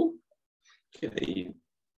table. Okay,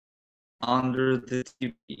 under the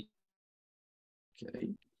TV. Okay,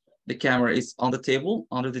 the camera is on the table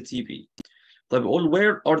under the TV. طيب أقول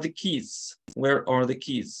where are the keys? Where are the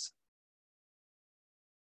keys?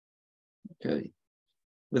 Okay,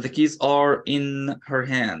 but the keys are in her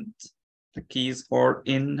hand. The keys are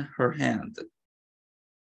in her hand.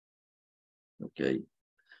 Okay.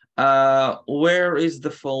 Where is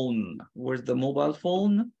the phone? Where's the mobile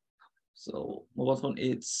phone? So mobile phone,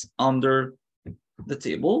 it's under the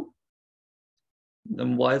table. The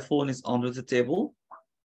mobile phone is under the table.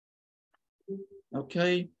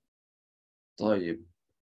 Okay. طيب.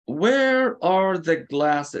 Where are the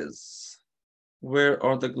glasses? Where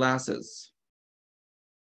are the glasses?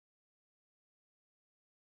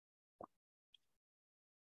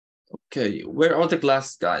 Okay, where are the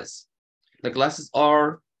glasses, guys? The glasses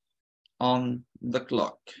are on the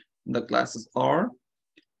clock. The glasses are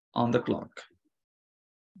on the clock.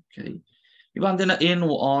 Okay. يبقى عندنا in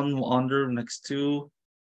و on و under next to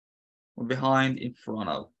و behind in front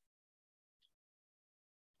of.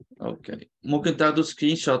 Okay. ممكن تاخدوا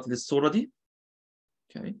سكرين شوت للصورة دي.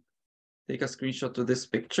 Okay. Take a screenshot to this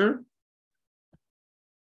picture.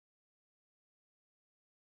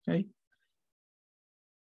 Okay.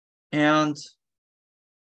 And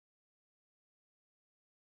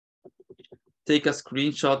take a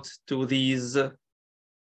screenshot to these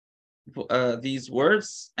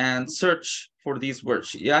words and search for these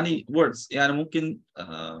words. يعني words يعني ممكن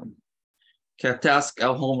كتاسك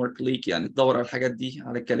أو homework ليك يعني تدور على الحاجات دي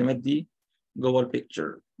على الكلمات دي جوه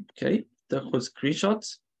البيكتشر. Okay. تاخد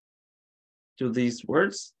screenshot to these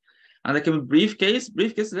words. عندك brief case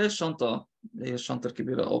اللي هي الشنطة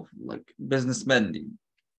الكبيرة of like businessmen دي.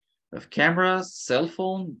 Have cameras, cell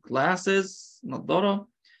phone, glasses, نظارة,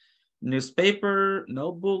 newspaper,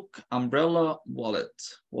 notebook, umbrella,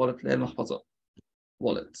 wallet اللي هي المحفظة.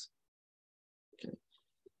 Wallet. Okay.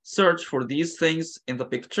 Search for these things in the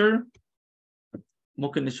picture.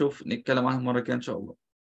 ممكن نتكلم عنهم مرة كده إن شاء الله.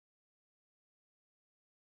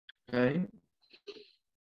 Okay.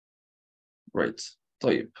 Right.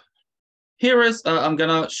 طيب. Here is, I'm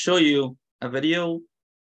gonna show you a video.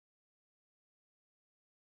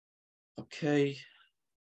 Okay.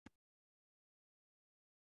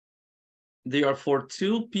 They are for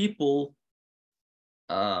two people.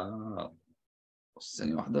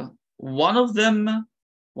 ثانية واحدة. One of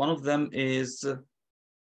them is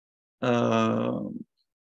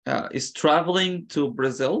traveling to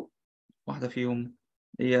Brazil. واحدة فيهم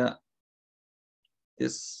هي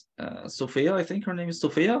is Sophia. I think her name is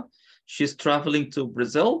Sophia. She's traveling to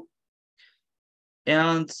Brazil,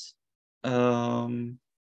 and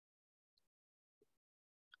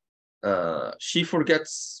she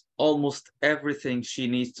forgets almost everything she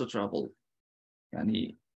needs to travel.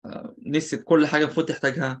 يعني نسيت كل حاجة المفروض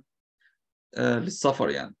تحتاجها للسفر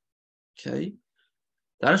يعني. Okay.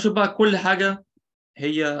 تعالوا نشوف بقى كل حاجة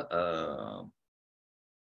هي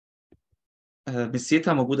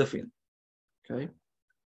نسيتها موجودة فين. Okay.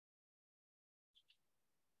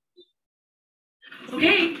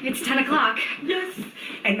 Okay, it's 10 o'clock. Yes,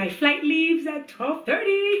 and my flight leaves at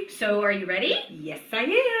 12:30. So are you ready? Yes, I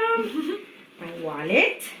am. My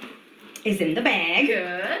wallet is in the bag.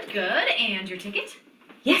 Good, good. And your ticket?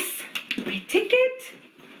 Yes, my ticket.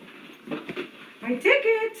 My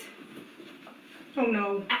ticket. Oh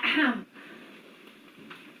no. Ahem.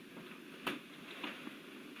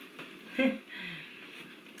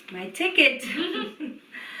 My ticket.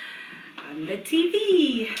 On the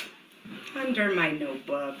TV. Under my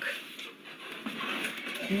notebook.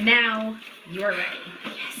 Now you're ready.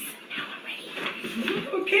 Yes, now I'm ready.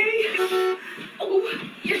 Okay. Oh,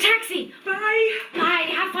 your taxi. Bye. Bye.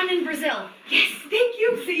 Have fun in Brazil. Yes, thank you.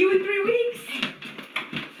 See you in 3 weeks.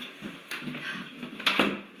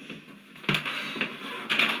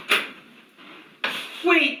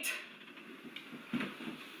 Wait.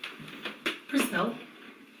 Brazil?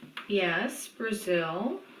 Yes,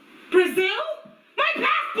 Brazil. Brazil? My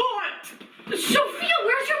passport! Sophia,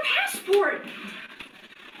 where's your passport?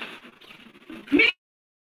 Maybe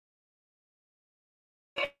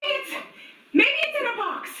it's in a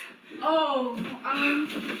box. Oh,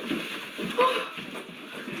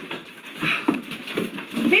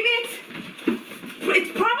 Maybe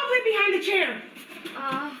it's probably behind the chair.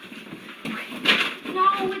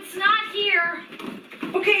 no, it's not here.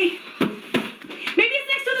 Okay. Maybe it's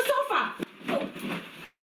next to the sofa.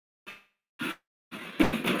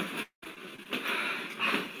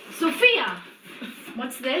 Sophia,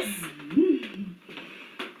 what's this?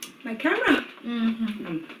 My camera. Mm-hmm.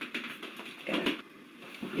 I'm gonna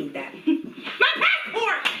need that. My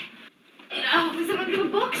passport! Is it under the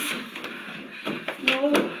books?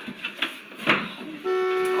 No.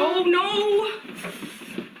 Oh no!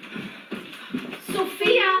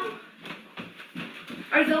 Sophia,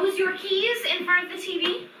 are those your keys in front of the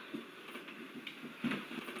TV?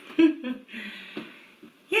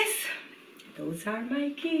 Yes, those are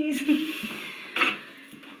my keys.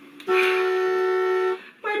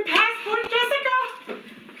 My passport, Jessica!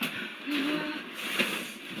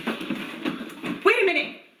 Wait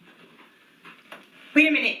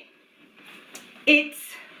a minute.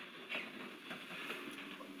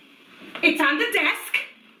 It's on the desk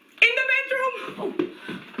in the bedroom.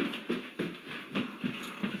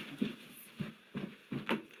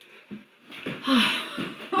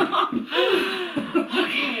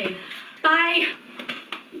 Okay, bye.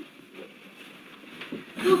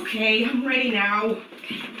 Okay, I'm ready now.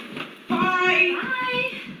 Bye. Bye.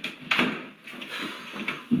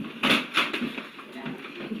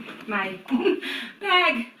 my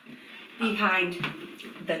bag behind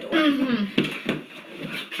the door.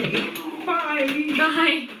 Okay, bye.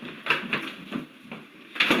 Bye.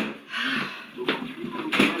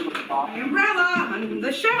 My umbrella on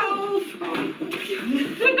the shelf.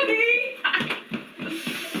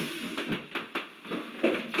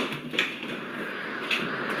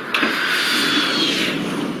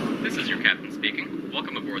 This is your captain speaking.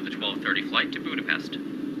 Welcome aboard the 12:30 flight to Budapest.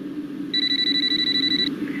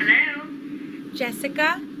 Hello. Jessica,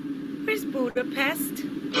 where's Budapest?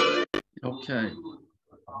 اوكي.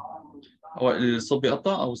 هو الصوت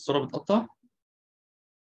بيقطع او الصورة بتقطع؟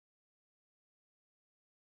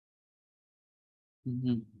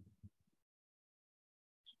 مهم.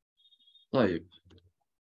 طيب.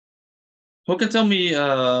 Who can tell me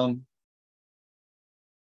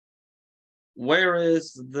where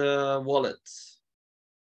is the wallet?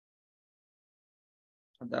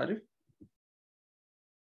 حد عارف؟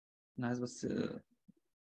 أنا عايز بس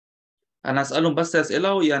أنا هسألهم بس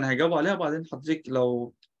أسئلة ويعني هجاوب عليها وبعدين حضرتك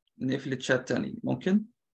لو نقفل الشات تاني ممكن؟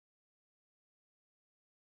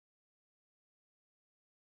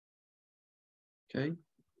 اوكي.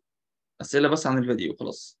 أسئلة بس عن الفيديو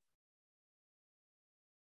خلاص.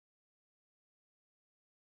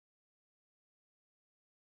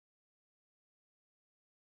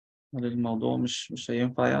 هل الموضوع مش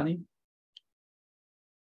هينفع يعني؟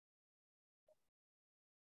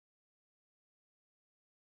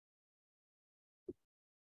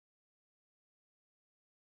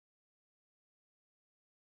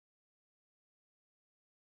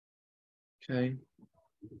 اوكي.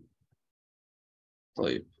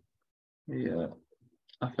 طيب هي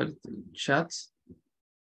قفلت الشات.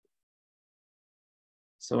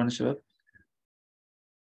 ثواني يا شباب.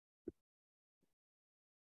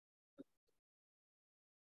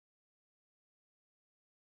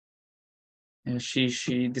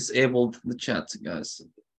 She disabled the chat, guys.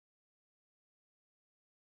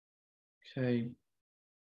 Okay.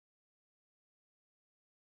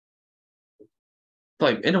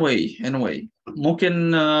 طيب anyway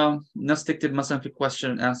ممكن الناس تكتب مثلا في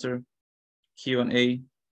question and answer Q&A.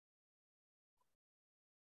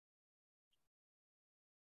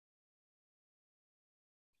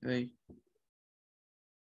 Okay.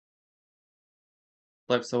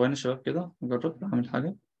 طيب ثواني شباب كده نجرب نعمل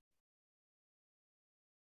حاجة.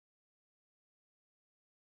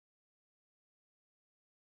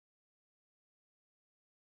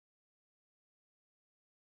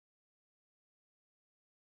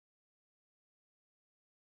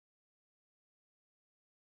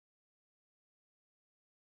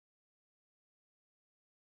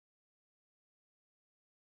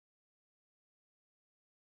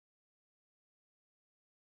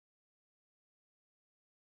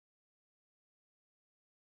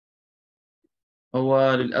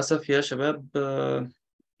 هو للأسف يا شباب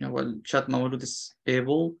هو الشات معمول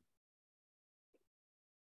disable.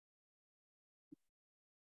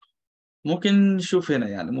 ممكن نشوف هنا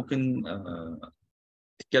يعني ممكن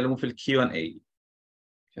تتكلموا في ال Q&A.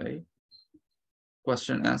 Okay.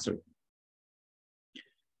 Question answer.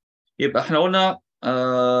 يبقى احنا قلنا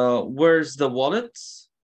where's the wallet?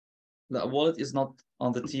 The wallet is not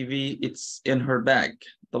on the TV, it's in her bag.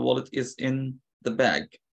 The wallet is in the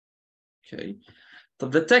bag. Okay.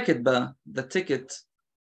 طب the ticket بقى, the ticket.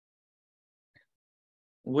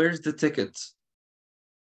 Where's the ticket?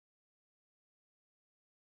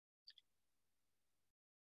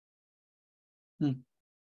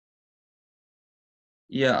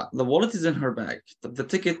 Yeah, the wallet is in her bag. The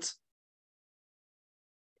ticket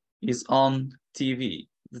is on TV.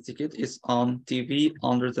 The ticket is on TV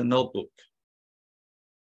under the notebook.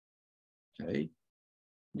 Okay,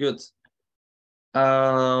 good.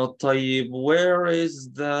 طيب, where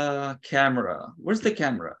is the camera? Where's the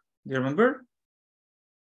camera? Do you remember?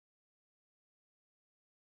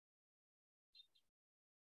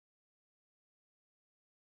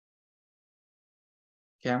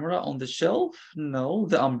 Camera on the shelf? No,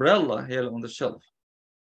 the umbrella here on the shelf.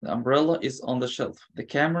 The umbrella is on the shelf. The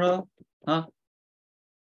camera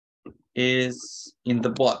is in the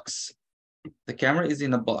box. The camera is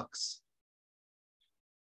in a box.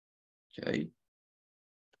 Okay.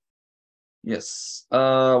 Yes.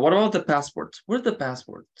 What about the passport? Where's the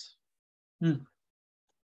passport?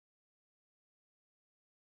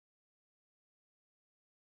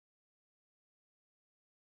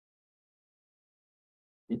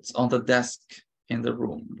 It's on the desk in the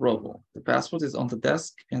room. Bravo. The passport is on the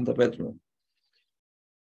desk in the bedroom.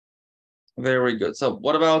 Very good. So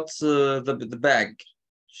what about the bag?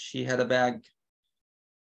 She had a bag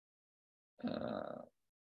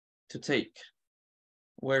to take.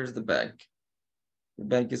 Where's the bag? The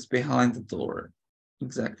bag is behind the door.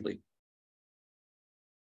 Exactly.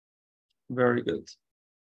 Very good.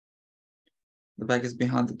 The bag is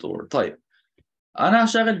behind the door. طيب. أنا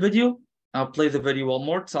هشغل فيديو. I'll play the video one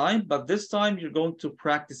more time, but this time you're going to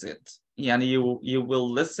practice it. يعني you will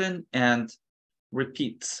listen and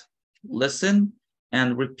repeat. Listen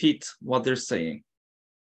and repeat what they're saying.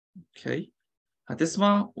 Okay.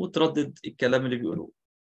 هتسمع وتردد الكلام اللي بيقولوه.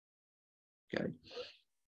 Okay.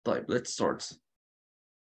 طيب, let's start.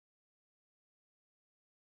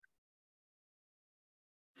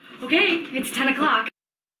 Okay, it's 10 o'clock.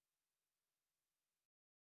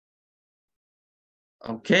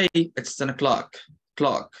 Okay, it's 10 o'clock.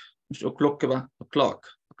 Clock. مش o'clock بقى. O'clock.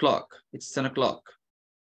 O'clock. It's 10 o'clock.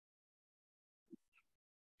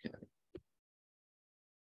 Okay.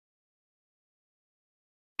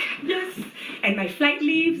 Yes, and my flight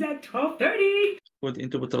leaves at 12:30. Put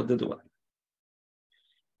into بترددوا بقى.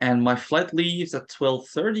 And my flight leaves at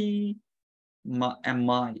 12:30. And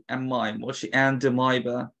my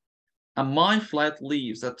بقى. And my flight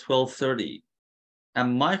leaves at 12:30.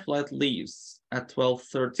 And my flight leaves at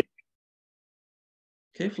 12:30.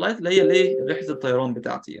 Okay, flight اللي هي ليه رحلة الطيران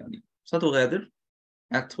بتاعتي يعني. ستغادر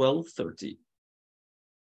at 12:30.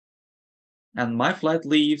 And my flight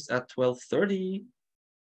leaves at 12:30.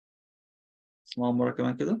 اسمعوا مرة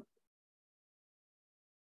كمان كده.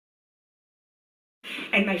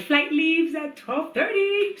 And my flight leaves at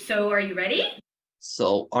 12:30. So, are you ready?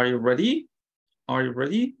 So, are you ready? Are you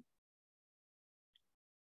ready?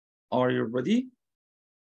 Are you ready?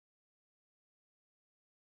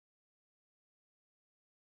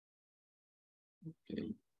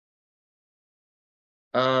 Okay.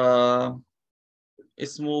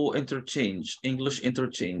 اسمه interchange, English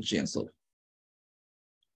interchange ينصب.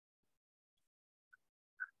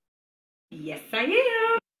 Yes, I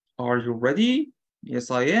am. Are you ready? Yes,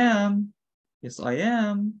 I am. Yes, I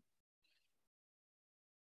am.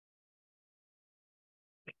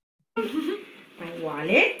 My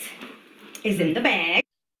wallet is in the bag.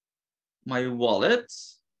 My wallet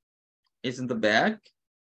is in the bag.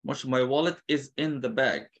 My wallet is in the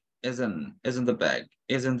bag. Is in the bag.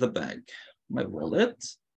 Is in the bag. My wallet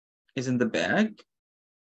is in the bag.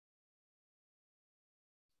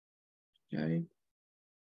 Okay.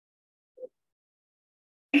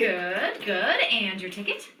 Good, good. And your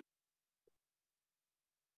ticket?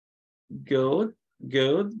 Good,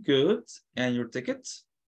 good, good. And your ticket?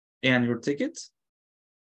 And your ticket?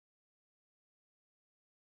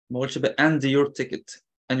 And your ticket.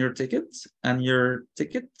 And your ticket? And your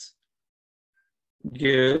ticket?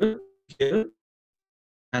 Good, good.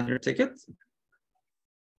 And your ticket?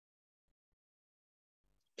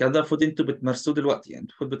 كده المفروض انتوا بتمارسوه دلوقتي، يعني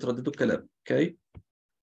المفروض بترددوا الكلام. Okay.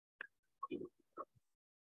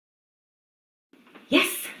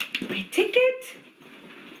 Yes, my ticket.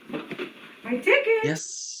 My ticket.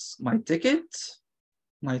 Yes, my ticket.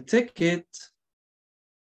 My ticket.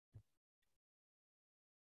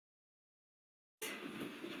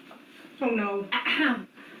 Oh no.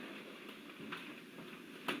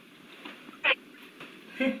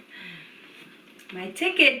 My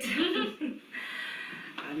ticket.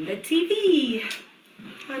 On the TV.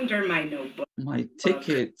 Under my notebook. My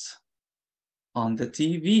ticket. On the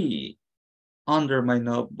TV. Under my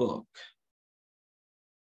notebook.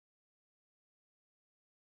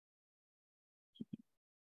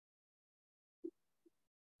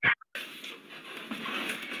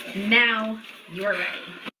 Now you're ready.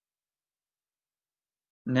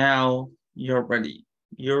 Now you're ready.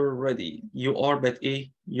 You're ready. You are, but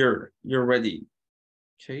you're ready.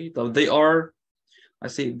 Okay, so they are, I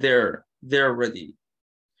say they're ready.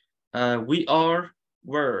 We are,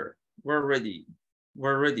 we're ready.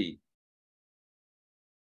 We're ready.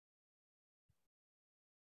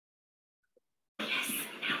 Yes,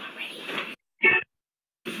 now I'm ready.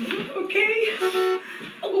 Okay.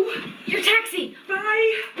 Oh, your taxi. Bye.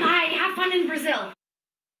 Bye. Have fun in Brazil.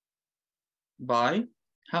 Bye.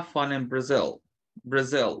 Have fun in Brazil.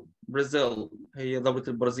 Brazil. هي ضربة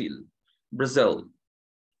البرازيل. Brazil.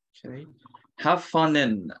 Okay. Have fun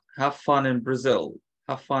in Brazil.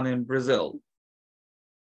 Have fun in Brazil.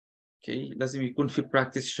 Okay. لازم يكون في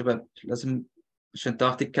practice شباب. لازم عشان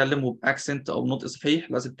تعرف تتكلم وبأكسنت أو نطق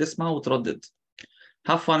صحيح لازم تسمع وتردد.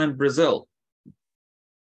 Have fun in Brazil.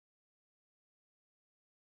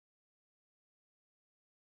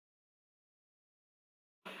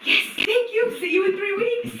 Yes, thank you. See you in 3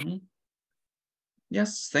 weeks. Mm-hmm.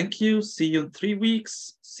 Yes, thank you. See you in 3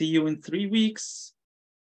 weeks. See you in 3 weeks.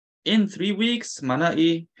 In 3 weeks معناه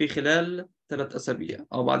إيه؟ في خلال 3 أسابيع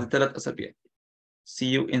أو بعد 3 أسابيع. See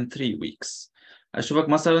you in 3 weeks. أشوفك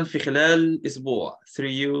مثلا في خلال أسبوع.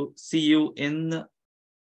 See you in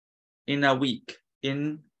in a week.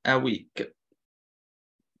 In a week.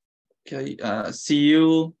 Okay. See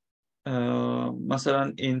you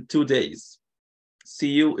مثلا in 2 days.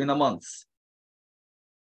 See you in a month.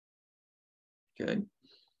 Okay.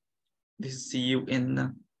 This is see you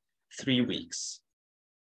in 3 weeks.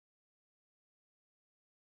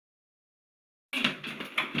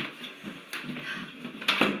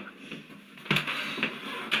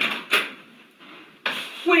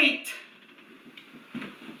 Wait.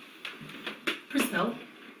 Brazil.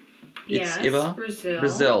 It's Yes, Eva. Brazil.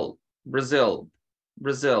 Brazil. Brazil.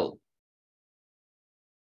 Brazil.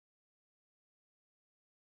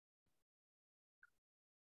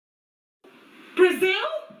 Brazil?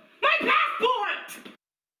 My passport!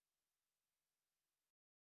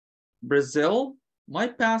 Brazil. My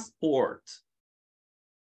passport.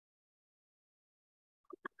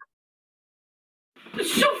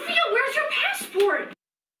 Sophia, where's your passport?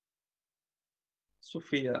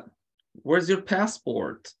 Sophia, where's your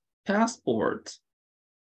passport? Passport.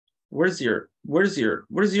 Where's your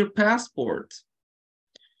passport?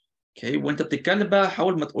 Okay, وانت بتتكلم بقى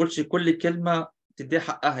حاول ما تقولش كل كلمة تديها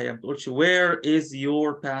حقها، يعني ما تقولش where is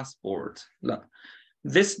your passport؟ لا.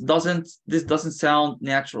 This doesn't sound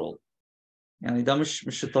natural. يعني ده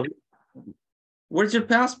مش الطبيعي. Where's your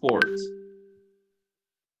passport?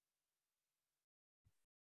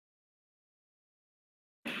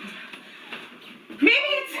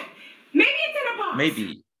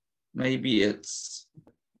 Maybe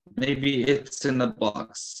it's in a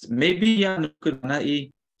box. Maybe يعني ممكن معناها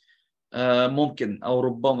ايه؟ ممكن او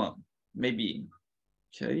ربما. Maybe.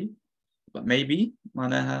 Okay. But maybe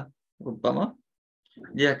معناها ربما.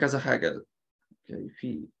 ليها كذا حاجة. Okay.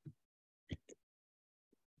 في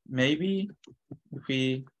maybe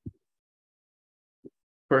في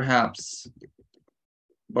perhaps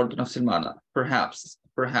برضو نفس المعنى.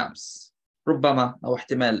 Perhaps ربما أو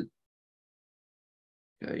احتمال.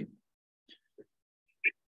 Okay.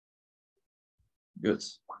 Good.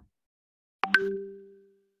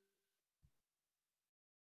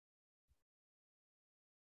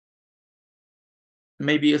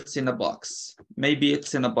 Maybe it's in a box. Maybe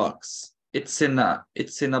it's in a box. It's in a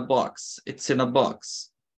box. It's in a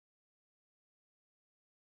box.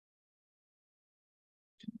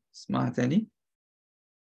 اسمعها تاني.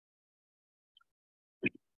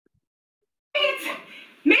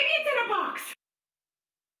 Maybe it's in a box.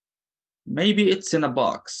 Maybe it's in a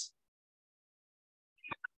box.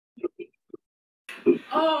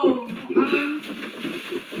 Oh,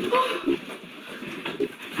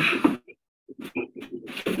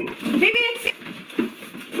 Maybe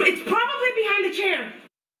it's probably behind the chair.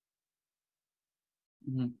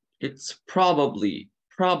 It's probably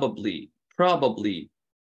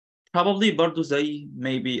برضو زي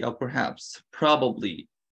maybe or perhaps. Probably.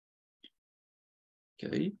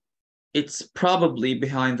 Okay. It's probably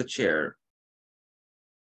behind the chair.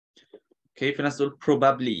 Okay, في ناس تقول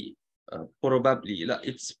probably. Probably. لا,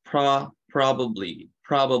 it's probably.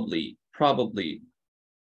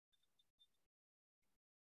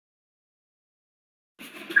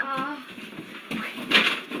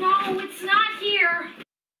 no, it's not here.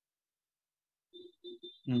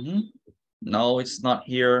 No, it's not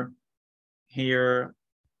here. Here.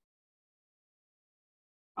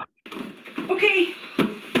 Okay.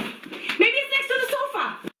 Maybe it's next to the sofa.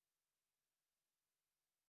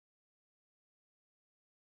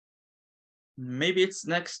 Maybe it's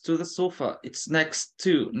next to the sofa. It's next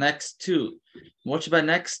to. Watch by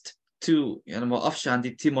next to. يعني ما وقفش عند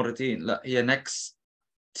التي مرتين. لا, هي next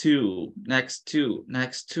to.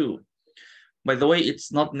 By the way,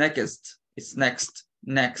 it's not next. It's next.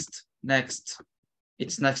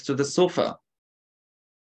 It's next to the sofa.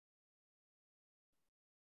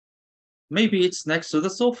 Maybe it's next to the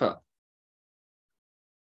sofa.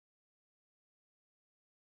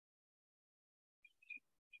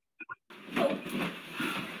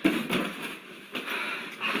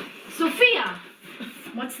 Sophia,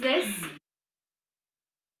 what's this?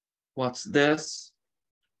 What's this?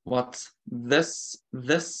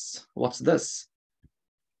 What's this?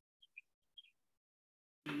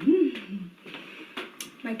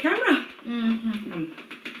 My camera. Mm-hmm. I'm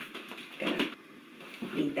gonna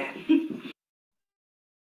need that.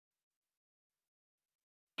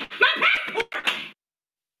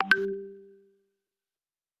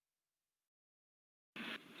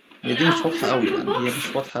 هي دي مش واضحة قوي، يعني هي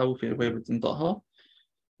مش واضحة قوي في وهي بتنطقها.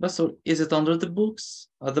 بس is it under the books?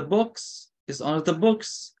 The box is under the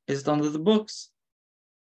books. Is it under the books?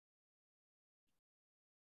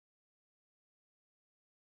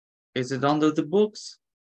 Is it under the books?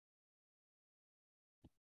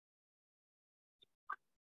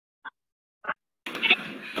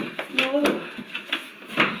 Oh.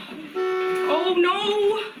 Oh no!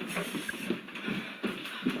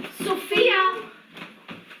 Sophia,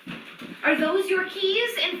 are those your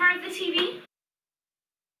keys in front of the TV?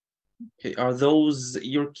 Okay, are those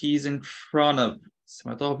your keys in front of؟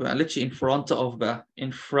 سمعتوها ما قالتش in front of بقى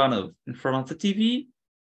in front of the TV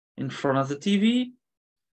in front of the TV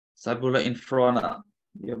ساعات بقولها in front of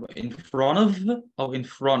يبقى in front of أو in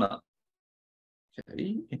front of.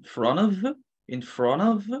 Okay, in front of in front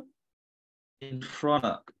of in front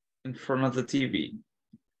of in front of the TV.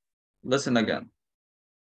 Listen again.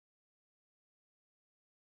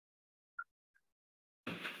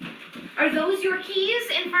 Are those your keys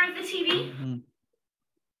in front of the TV?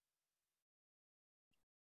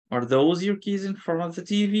 Are those your keys in front of the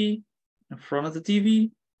TV? In front of the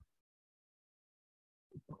TV?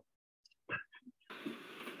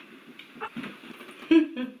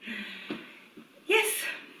 Yes,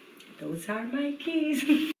 those are my keys.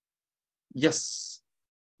 Yes,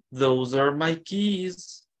 those are my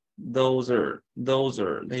keys. Those are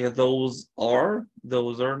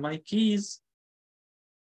my keys.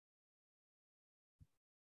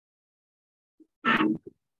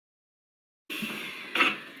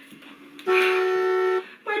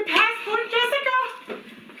 My passport, Jessica!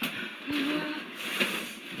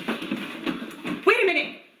 Wait a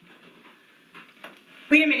minute.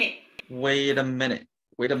 Wait a minute. Wait a minute.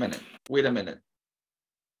 Wait a minute. Wait a minute.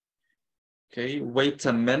 Okay, wait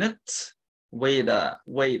a minute. Wait a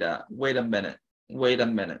minute. Wait a minute.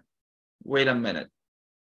 Wait a minute.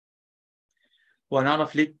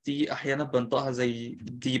 ونعرف ليه دي أحيانا بنطقها زي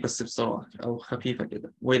دي بس بسرعة أو خفيفة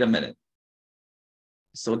كده. Wait a minute.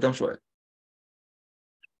 بس قدام شوية.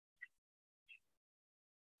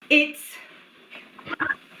 It's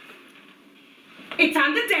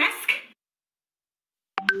on the desk.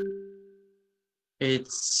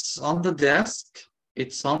 It's on the desk.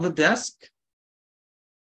 It's on the desk.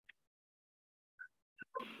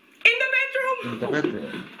 In the bedroom. In the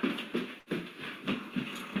bedroom.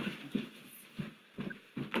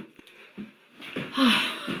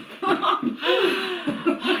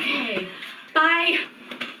 Okay, bye.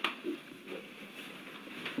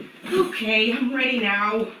 Okay, I'm ready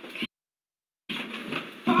now.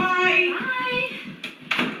 Bye. Bye.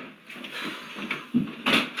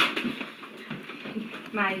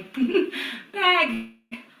 My bag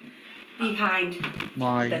behind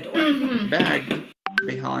My the door. bag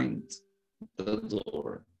behind the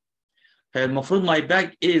door. هي المفروض my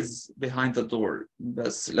bag is behind the door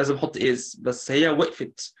بس لازم احط is بس هي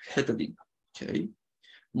وقفت في الحتة دي. Okay.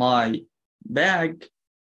 My bag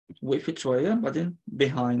وقفت شوية بعدين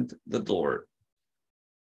behind the door.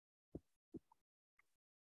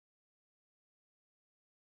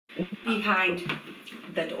 Behind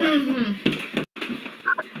the door.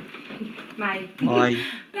 My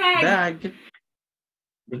bag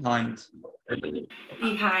behind the door.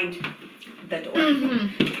 behind the door.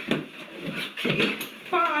 Okay.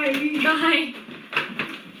 Bye. Bye.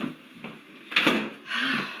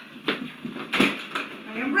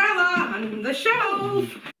 My umbrella on the shelf.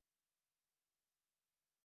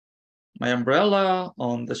 My umbrella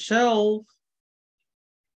on the shelf.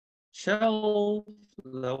 Shelf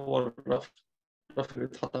اللي هو الرف اللي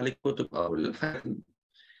بيتحط عليه كتب أو الحاجة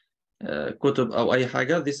كتب أو أي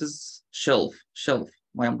حاجة. This is shelf.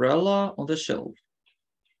 My umbrella on the shelf.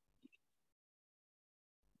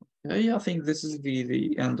 Okay, I think this is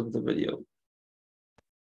the end of the video.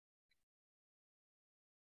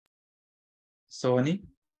 So any?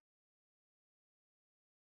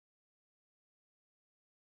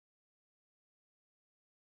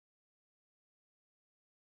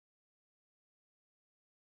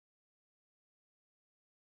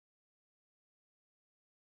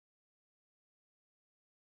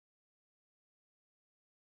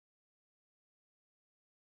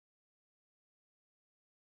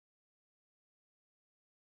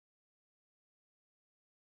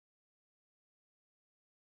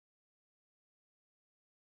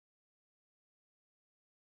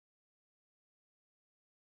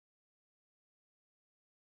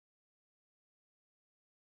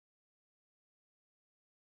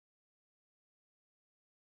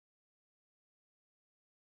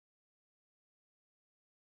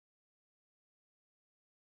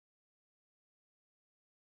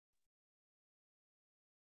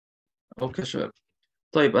 اوكي شباب.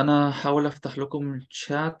 طيب انا هحاول افتح لكم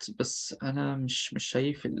الشات بس انا مش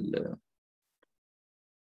شايف الحاجه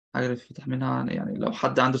اللي تفتح منها. يعني لو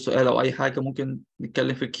حد عنده سؤال او اي حاجه ممكن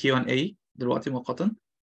نتكلم في Q&A دلوقتي مؤقتا.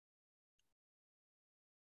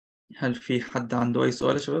 هل في حد عنده اي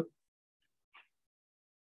سؤال يا شباب؟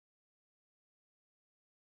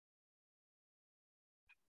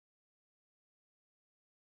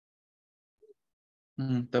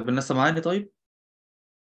 طب الناس سامعاني طيب؟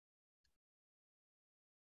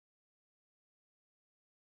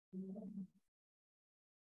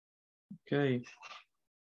 اوكي.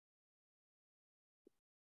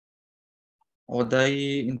 هو ده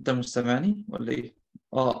انت مش سامعني ولا ايه؟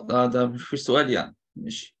 ده مش في سؤال يعني،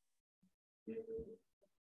 ماشي.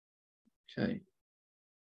 اوكي.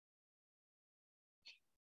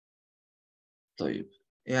 طيب،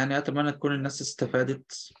 يعني اتمنى تكون الناس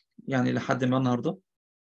استفادت يعني لحد ما النهارده.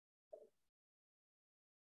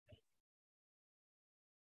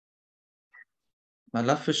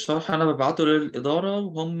 ملف الشرح انا ببعته للاداره،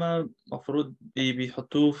 وهم المفروض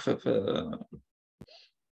بيحطوه في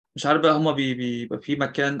مش عارف بقى، هم بيبقى في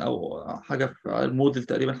مكان او حاجه في الموديل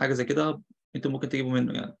تقريبا، حاجه زي كده انتوا ممكن تجيبوا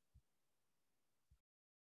منه يعني.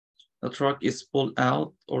 The truck is pulled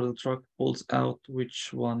out or the truck pulls out,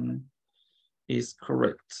 which one is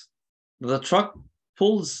correct? The truck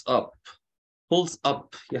pulls up. Pulls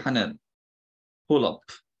up يا حنان. pull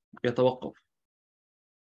up يتوقف.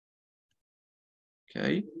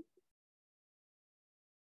 Okay.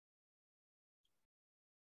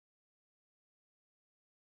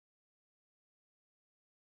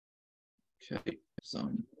 Okay. So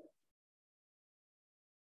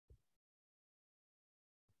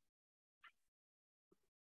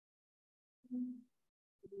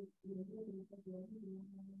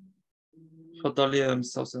اتفضلي يا مس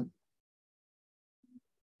سوسن.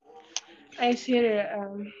 أي سير،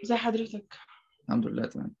 زي حضرتك. الحمد لله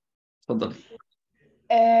تمام. اتفضلي.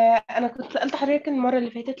 أنا كنت سألت حضرتك المرة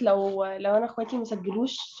اللي فاتت لو أنا إخواتي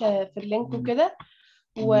مسجلوش في اللينك وكده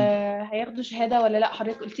وهياخدوا شهادة ولا لأ.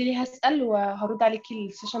 حضرتك قلت لي هسأل وهرد عليكي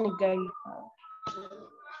السيشن الجاي.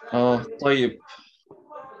 طيب.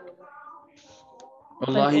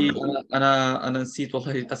 والله طيب. انا نسيت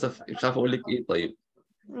والله للاسف، مش عارف اقول لك ايه. طيب.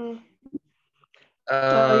 مم.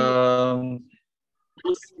 طيب.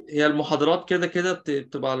 بص، هي المحاضرات كده كده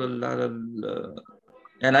بتبقى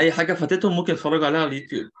يعني اي حاجه فاتتهم ممكن يتفرجوا عليها على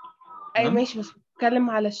اليوتيوب. أي تمام. ماشي، بس بتكلم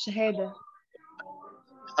على الشهادة.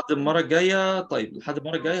 لحد المره الجايه. طيب لحد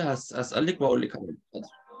المره الجايه هسالك واقول لك.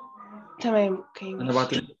 تمام، أوكي انا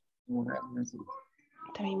ماشي. بعت.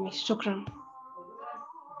 تمام ماشي، شكرا.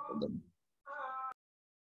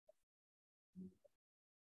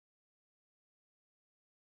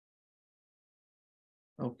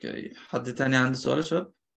 اوكي، حد تاني عنده سؤال يا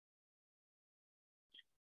شباب؟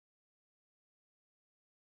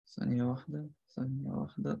 ثانية واحدة ثانية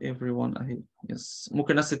واحدة. everyone أهي. يس،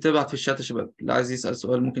 ممكن الناس تبعت في الشات يا شباب، اللي عايز يسأل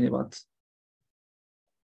سؤال ممكن يبعت.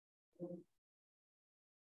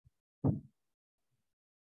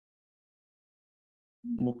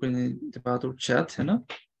 ممكن تبعتوا الشات هنا،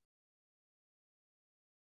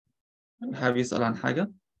 حابب يسأل عن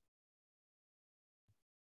حاجة.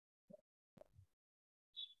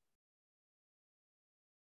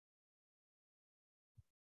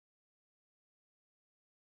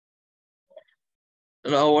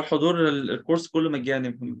 لا، هو الحضور الكورس كله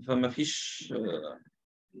مجاني، فما فيش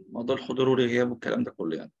موضوع الحضور والغياب والكلام ده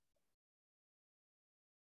كله يعني.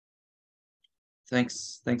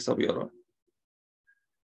 thanks أبيض.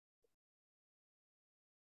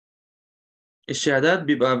 الشهادات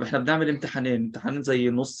بيبقى احنا بنعمل امتحان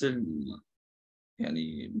زي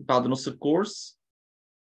يعني بعد نص الكورس،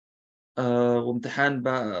 وامتحان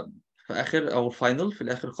بقى في اخر، او الفاينل في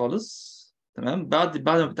الاخر خالص. تمام. بعد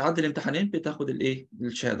ما بتعدي الامتحانين بتاخد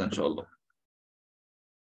الشهادة ان شاء الله.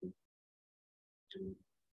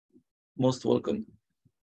 most welcome.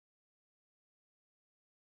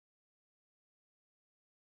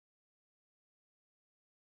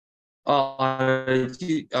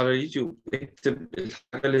 على اليوتيوب اكتب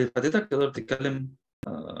الحاجة اللي فاتتك تقدر تتكلم.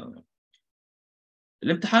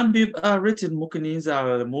 الامتحان بيبقى written، ممكن ينزل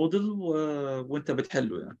على موديل وانت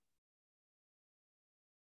بتحله يعني.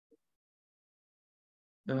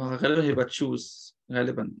 غالبا هيبقى تشوز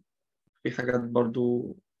غالبا. في حاجات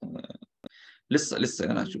برضو لسه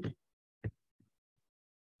انا هشوف.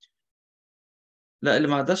 لا، اللي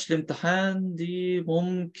ما عداش الامتحان دي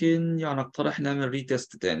ممكن يعني اقترح نعمل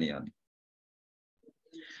ريتست تاني يعني.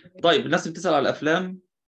 طيب، الناس اللي بتسأل على الافلام،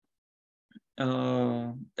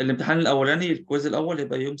 الامتحان الاولاني، الكويز الاول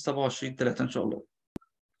يبقى يوم 27/3 ان شاء الله.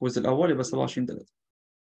 الكويز الاول يبقى 27/3.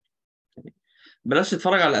 بلاش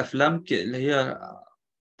تتفرج على افلام اللي هي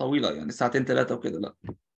طويله يعني ساعتين 3 وكده، لا.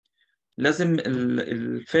 لازم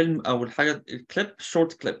الفيلم او الحاجه الكليب،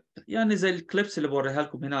 شورت كليب يعني، زي الكليبس اللي بوريها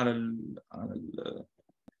لكم هنا على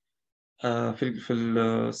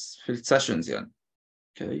في السيشنز يعني.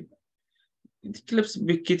 اوكي. كليبس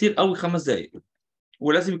بالكتير قوي 5 دقائق،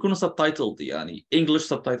 ولازم يكونوا سبتايتلد يعني انجلش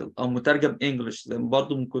سبتايتل او مترجم انجلش، زي ما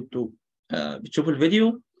برضه كنتوا بتشوفوا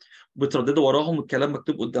الفيديو بترددوا وراهم والكلام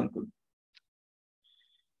مكتوب قدامكم.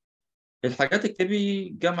 الحاجات اكتبي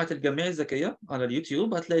جامعة الجامعية الذكية على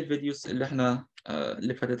اليوتيوب، هتلاقي الفيديوز اللي احنا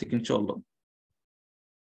اللي فاتتك إن شاء الله.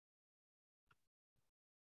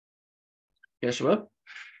 يا شباب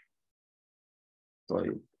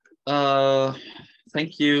طيب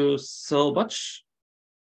thank you so much.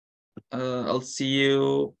 I'll see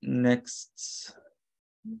you next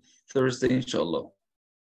Thursday إن شاء الله.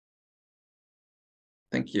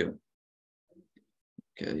 Thank you.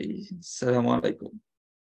 Okay. السلام عليكم.